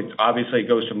go. It obviously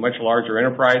goes to much larger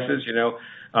enterprises.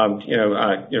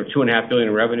 $2.5 billion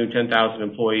in revenue, 10,000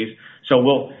 employees. So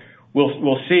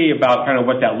we'll see about kind of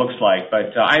what that looks like.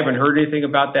 But I haven't heard anything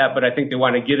about that. But I think they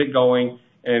want to get it going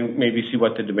and maybe see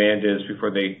what the demand is before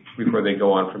they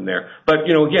go on from there. But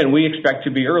again, we expect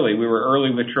to be early. We were early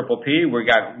with PPP. We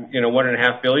got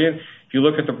 $1.5 billion. If you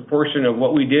look at the proportion of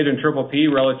what we did in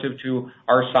PPP relative to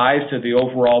our size to the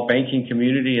overall banking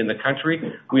community in the country,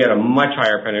 we had a much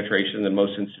higher penetration than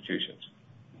most institutions.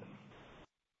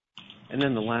 And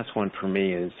then the last one for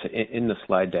me is, in the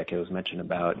slide deck, it was mentioned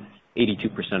about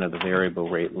 82% of the variable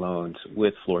rate loans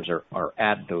with floors are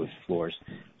at those floors.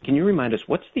 Can you remind us,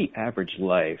 what's the average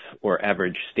life or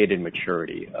average stated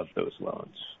maturity of those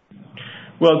loans?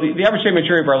 Well, the average stated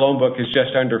maturity of our loan book is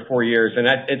just under 4 years, and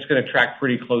it's going to track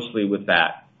pretty closely with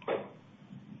that.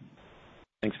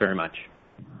 Thanks very much.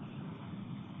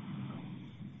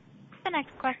 The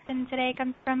next question today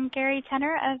comes from Gary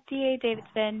Tenner of D.A.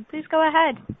 Davidson. Please go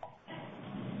ahead.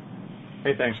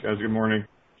 Hey, thanks, guys. Good morning.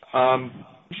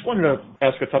 Just wanted to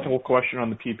ask a technical question on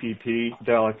the PPP.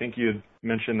 Dale, I think you had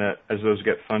mentioned that as those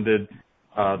get funded,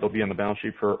 they'll be on the balance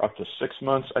sheet for up to 6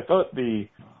 months. I thought the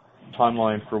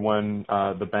timeline for when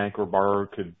the bank or borrower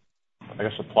could, I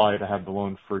guess, apply to have the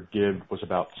loan forgive was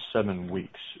about 7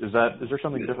 weeks. Is there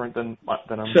something different than I'm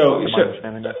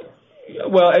understanding that?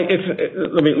 Well,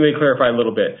 let me clarify a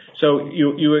little bit. So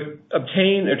you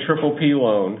obtain a PPP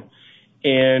loan,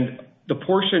 and the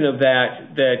portion of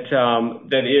that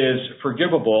is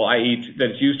forgivable, i.e.,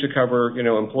 that's used to cover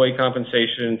employee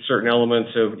compensation, certain elements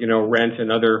of rent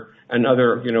and other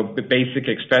basic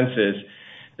expenses.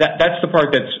 That's the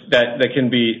part that can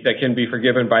be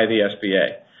forgiven by the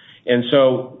SBA, and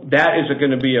so that is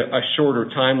going to be a shorter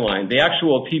timeline. The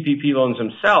actual PPP loans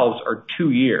themselves are 2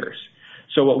 years.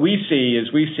 So what we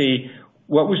see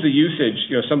what was the usage.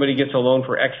 Somebody gets a loan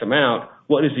for X amount.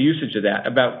 What is the usage of that?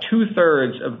 About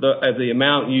 2/3 of the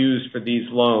amount used for these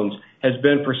loans has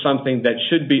been for something that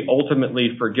should be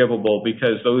ultimately forgivable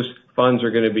because those funds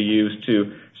are going to be used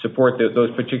to support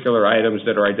those particular items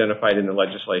that are identified in the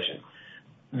legislation.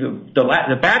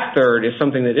 The back third is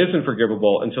something that isn't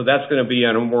forgivable, and so that's going to be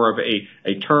on more of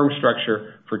a term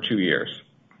structure for 2 years.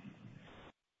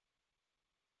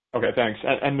 Okay, thanks.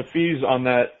 And the fees on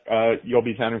that, you'll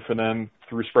be accounting for them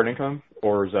through spread income,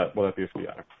 or will that be a fee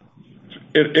item?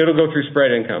 It'll go through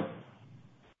spread income,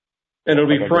 and it'll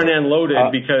be front end loaded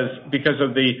because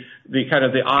of the kind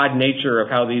of the odd nature of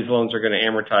how these loans are going to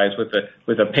amortize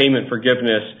with a payment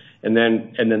forgiveness, and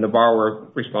then the borrower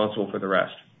responsible for the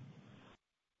rest.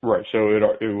 Right. So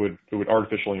it would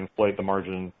artificially inflate the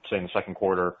margin, say in the second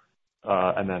quarter,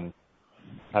 and then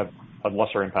have a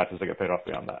lesser impact as they get paid off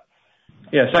beyond that.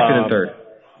 Yeah, second and third.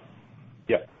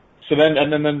 Yeah. So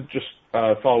then just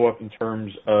follow up in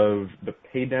terms of the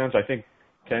pay downs. I think,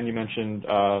 Ken, you mentioned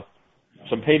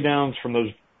some pay downs from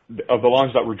those of the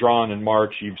loans that were drawn in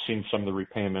March, you've seen some of the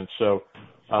repayments. So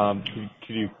could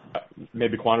you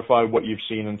maybe quantify what you've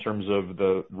seen in terms of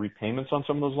the repayments on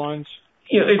some of those lines?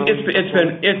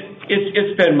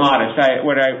 It's been modest.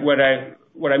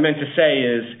 What I meant to say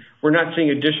is we're not seeing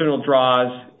additional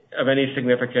draws of any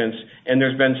significance, and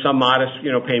there's been some modest,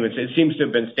 payments. It seems to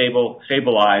have been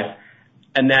stabilized,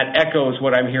 and that echoes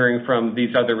what I'm hearing from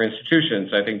these other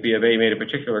institutions. I think B of A made a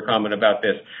particular comment about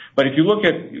this. But if you look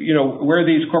at, where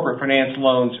these corporate finance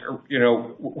loans,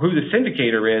 who the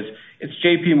syndicator is, it's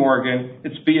J.P. Morgan,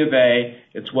 it's B of A,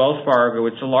 it's Wells Fargo,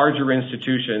 it's the larger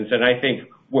institutions, and I think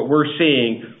what we're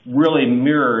seeing really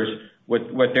mirrors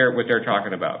what they're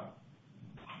talking about.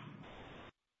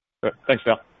 Thanks,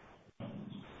 Dale.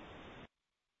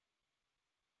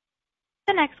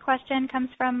 The next question comes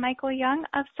from Michael Young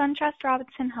of SunTrust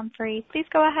Robinson Humphrey. Please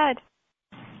go ahead.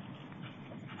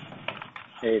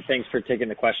 Hey, thanks for taking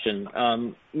the question.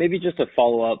 Maybe just a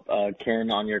follow-up,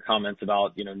 Ken, on your comments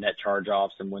about, net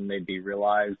charge-offs and when they'd be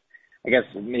realized. I guess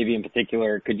maybe in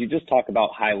particular, could you just talk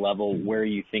about high level where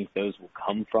you think those will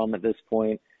come from at this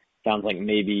point? Sounds like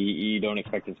maybe you don't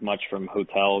expect as much from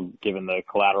hotel given the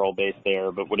collateral base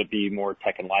there, but would it be more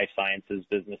tech and life sciences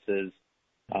businesses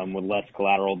with less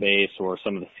collateral base, or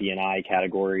some of the C&I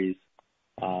categories,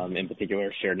 in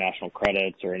particular shared national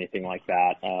credits or anything like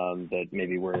that, that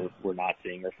maybe we're not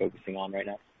seeing or focusing on right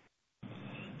now?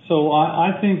 So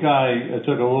I think I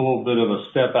took a little bit of a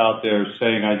step out there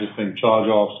saying I just think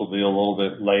charge-offs will be a little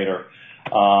bit later.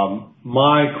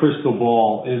 My crystal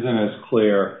ball isn't as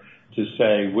clear to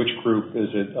say which group is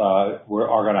it are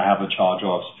going to have the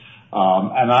charge-offs.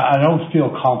 And I don't feel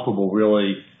comfortable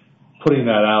really putting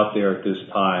that out there at this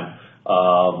time.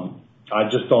 I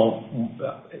just don't.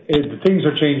 Things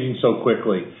are changing so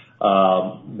quickly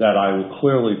that I will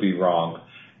clearly be wrong.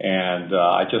 And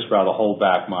I just rather hold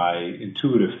back my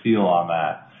intuitive feel on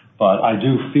that. But I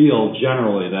do feel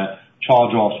generally that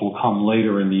charge-offs will come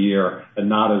later in the year and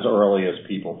not as early as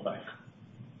people think.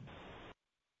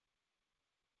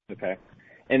 Okay.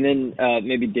 And then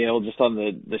maybe, Dale, just on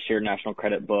the shared national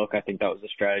credit book, I think that was a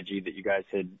strategy that you guys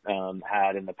had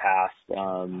had in the past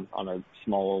on a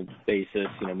small basis.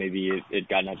 Maybe it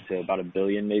gotten up to about $1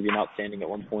 billion maybe in outstanding at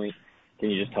one point.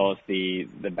 Can you just tell us the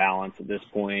balance at this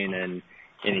point and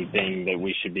anything that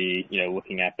we should be,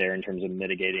 looking at there in terms of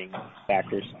mitigating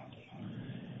factors?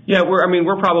 Yeah,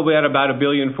 we're probably at about $1.4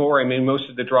 billion. I mean, most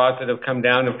of the draws that have come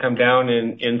down in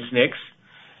SNCs.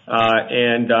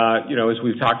 As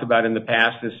we've talked about in the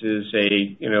past, this is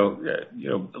a,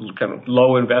 kind of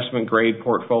low investment grade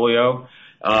portfolio.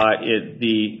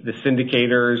 The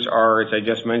syndicators are, as I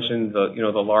just mentioned,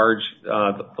 the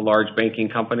large banking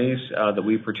companies that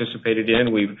we've participated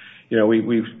in. We've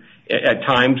at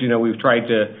times, we've tried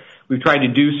to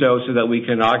do so that we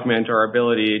can augment our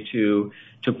ability to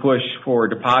push for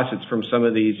deposits from some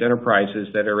of these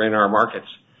enterprises that are in our markets.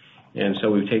 And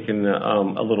so we've taken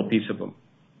a little piece of them.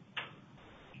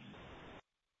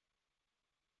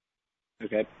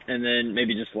 Okay. And then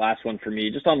maybe just last one for me,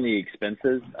 just on the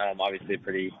expenses, obviously a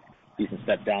pretty decent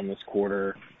step down this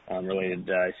quarter related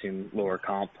to, I assume, lower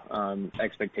comp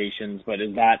expectations. But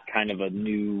is that kind of a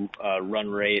new run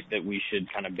rate that we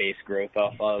should kind of base growth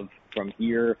off of from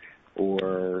here?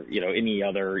 Or, any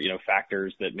other,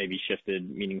 factors that maybe shifted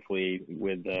meaningfully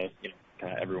with,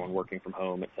 kind of everyone working from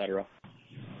home, et cetera?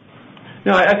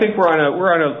 No, I think we're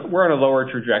on a lower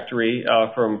trajectory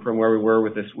from where we were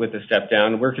with the step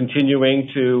down. We're continuing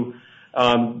to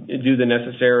do the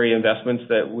necessary investments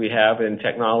that we have in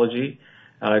technology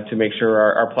to make sure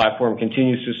our platform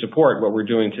continues to support what we're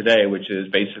doing today, which is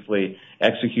basically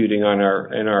executing on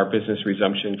our business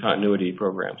resumption continuity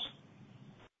programs.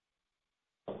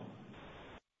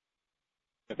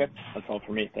 Okay, that's all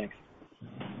for me. Thanks.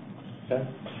 Okay.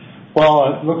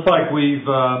 Well, it looks like we've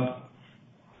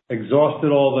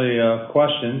exhausted all the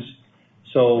questions,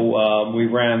 so we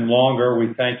ran longer.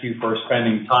 We thank you for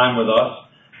spending time with us.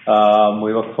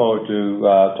 We look forward to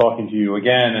talking to you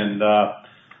again, and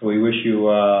we wish you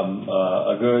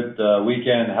a good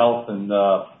weekend, health and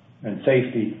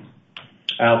safety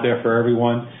out there for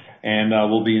everyone, and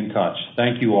we'll be in touch.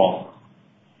 Thank you all.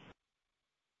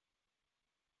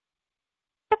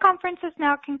 The conference is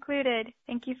now concluded.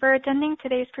 Thank you for attending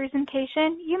today's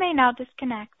presentation. You may now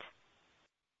disconnect.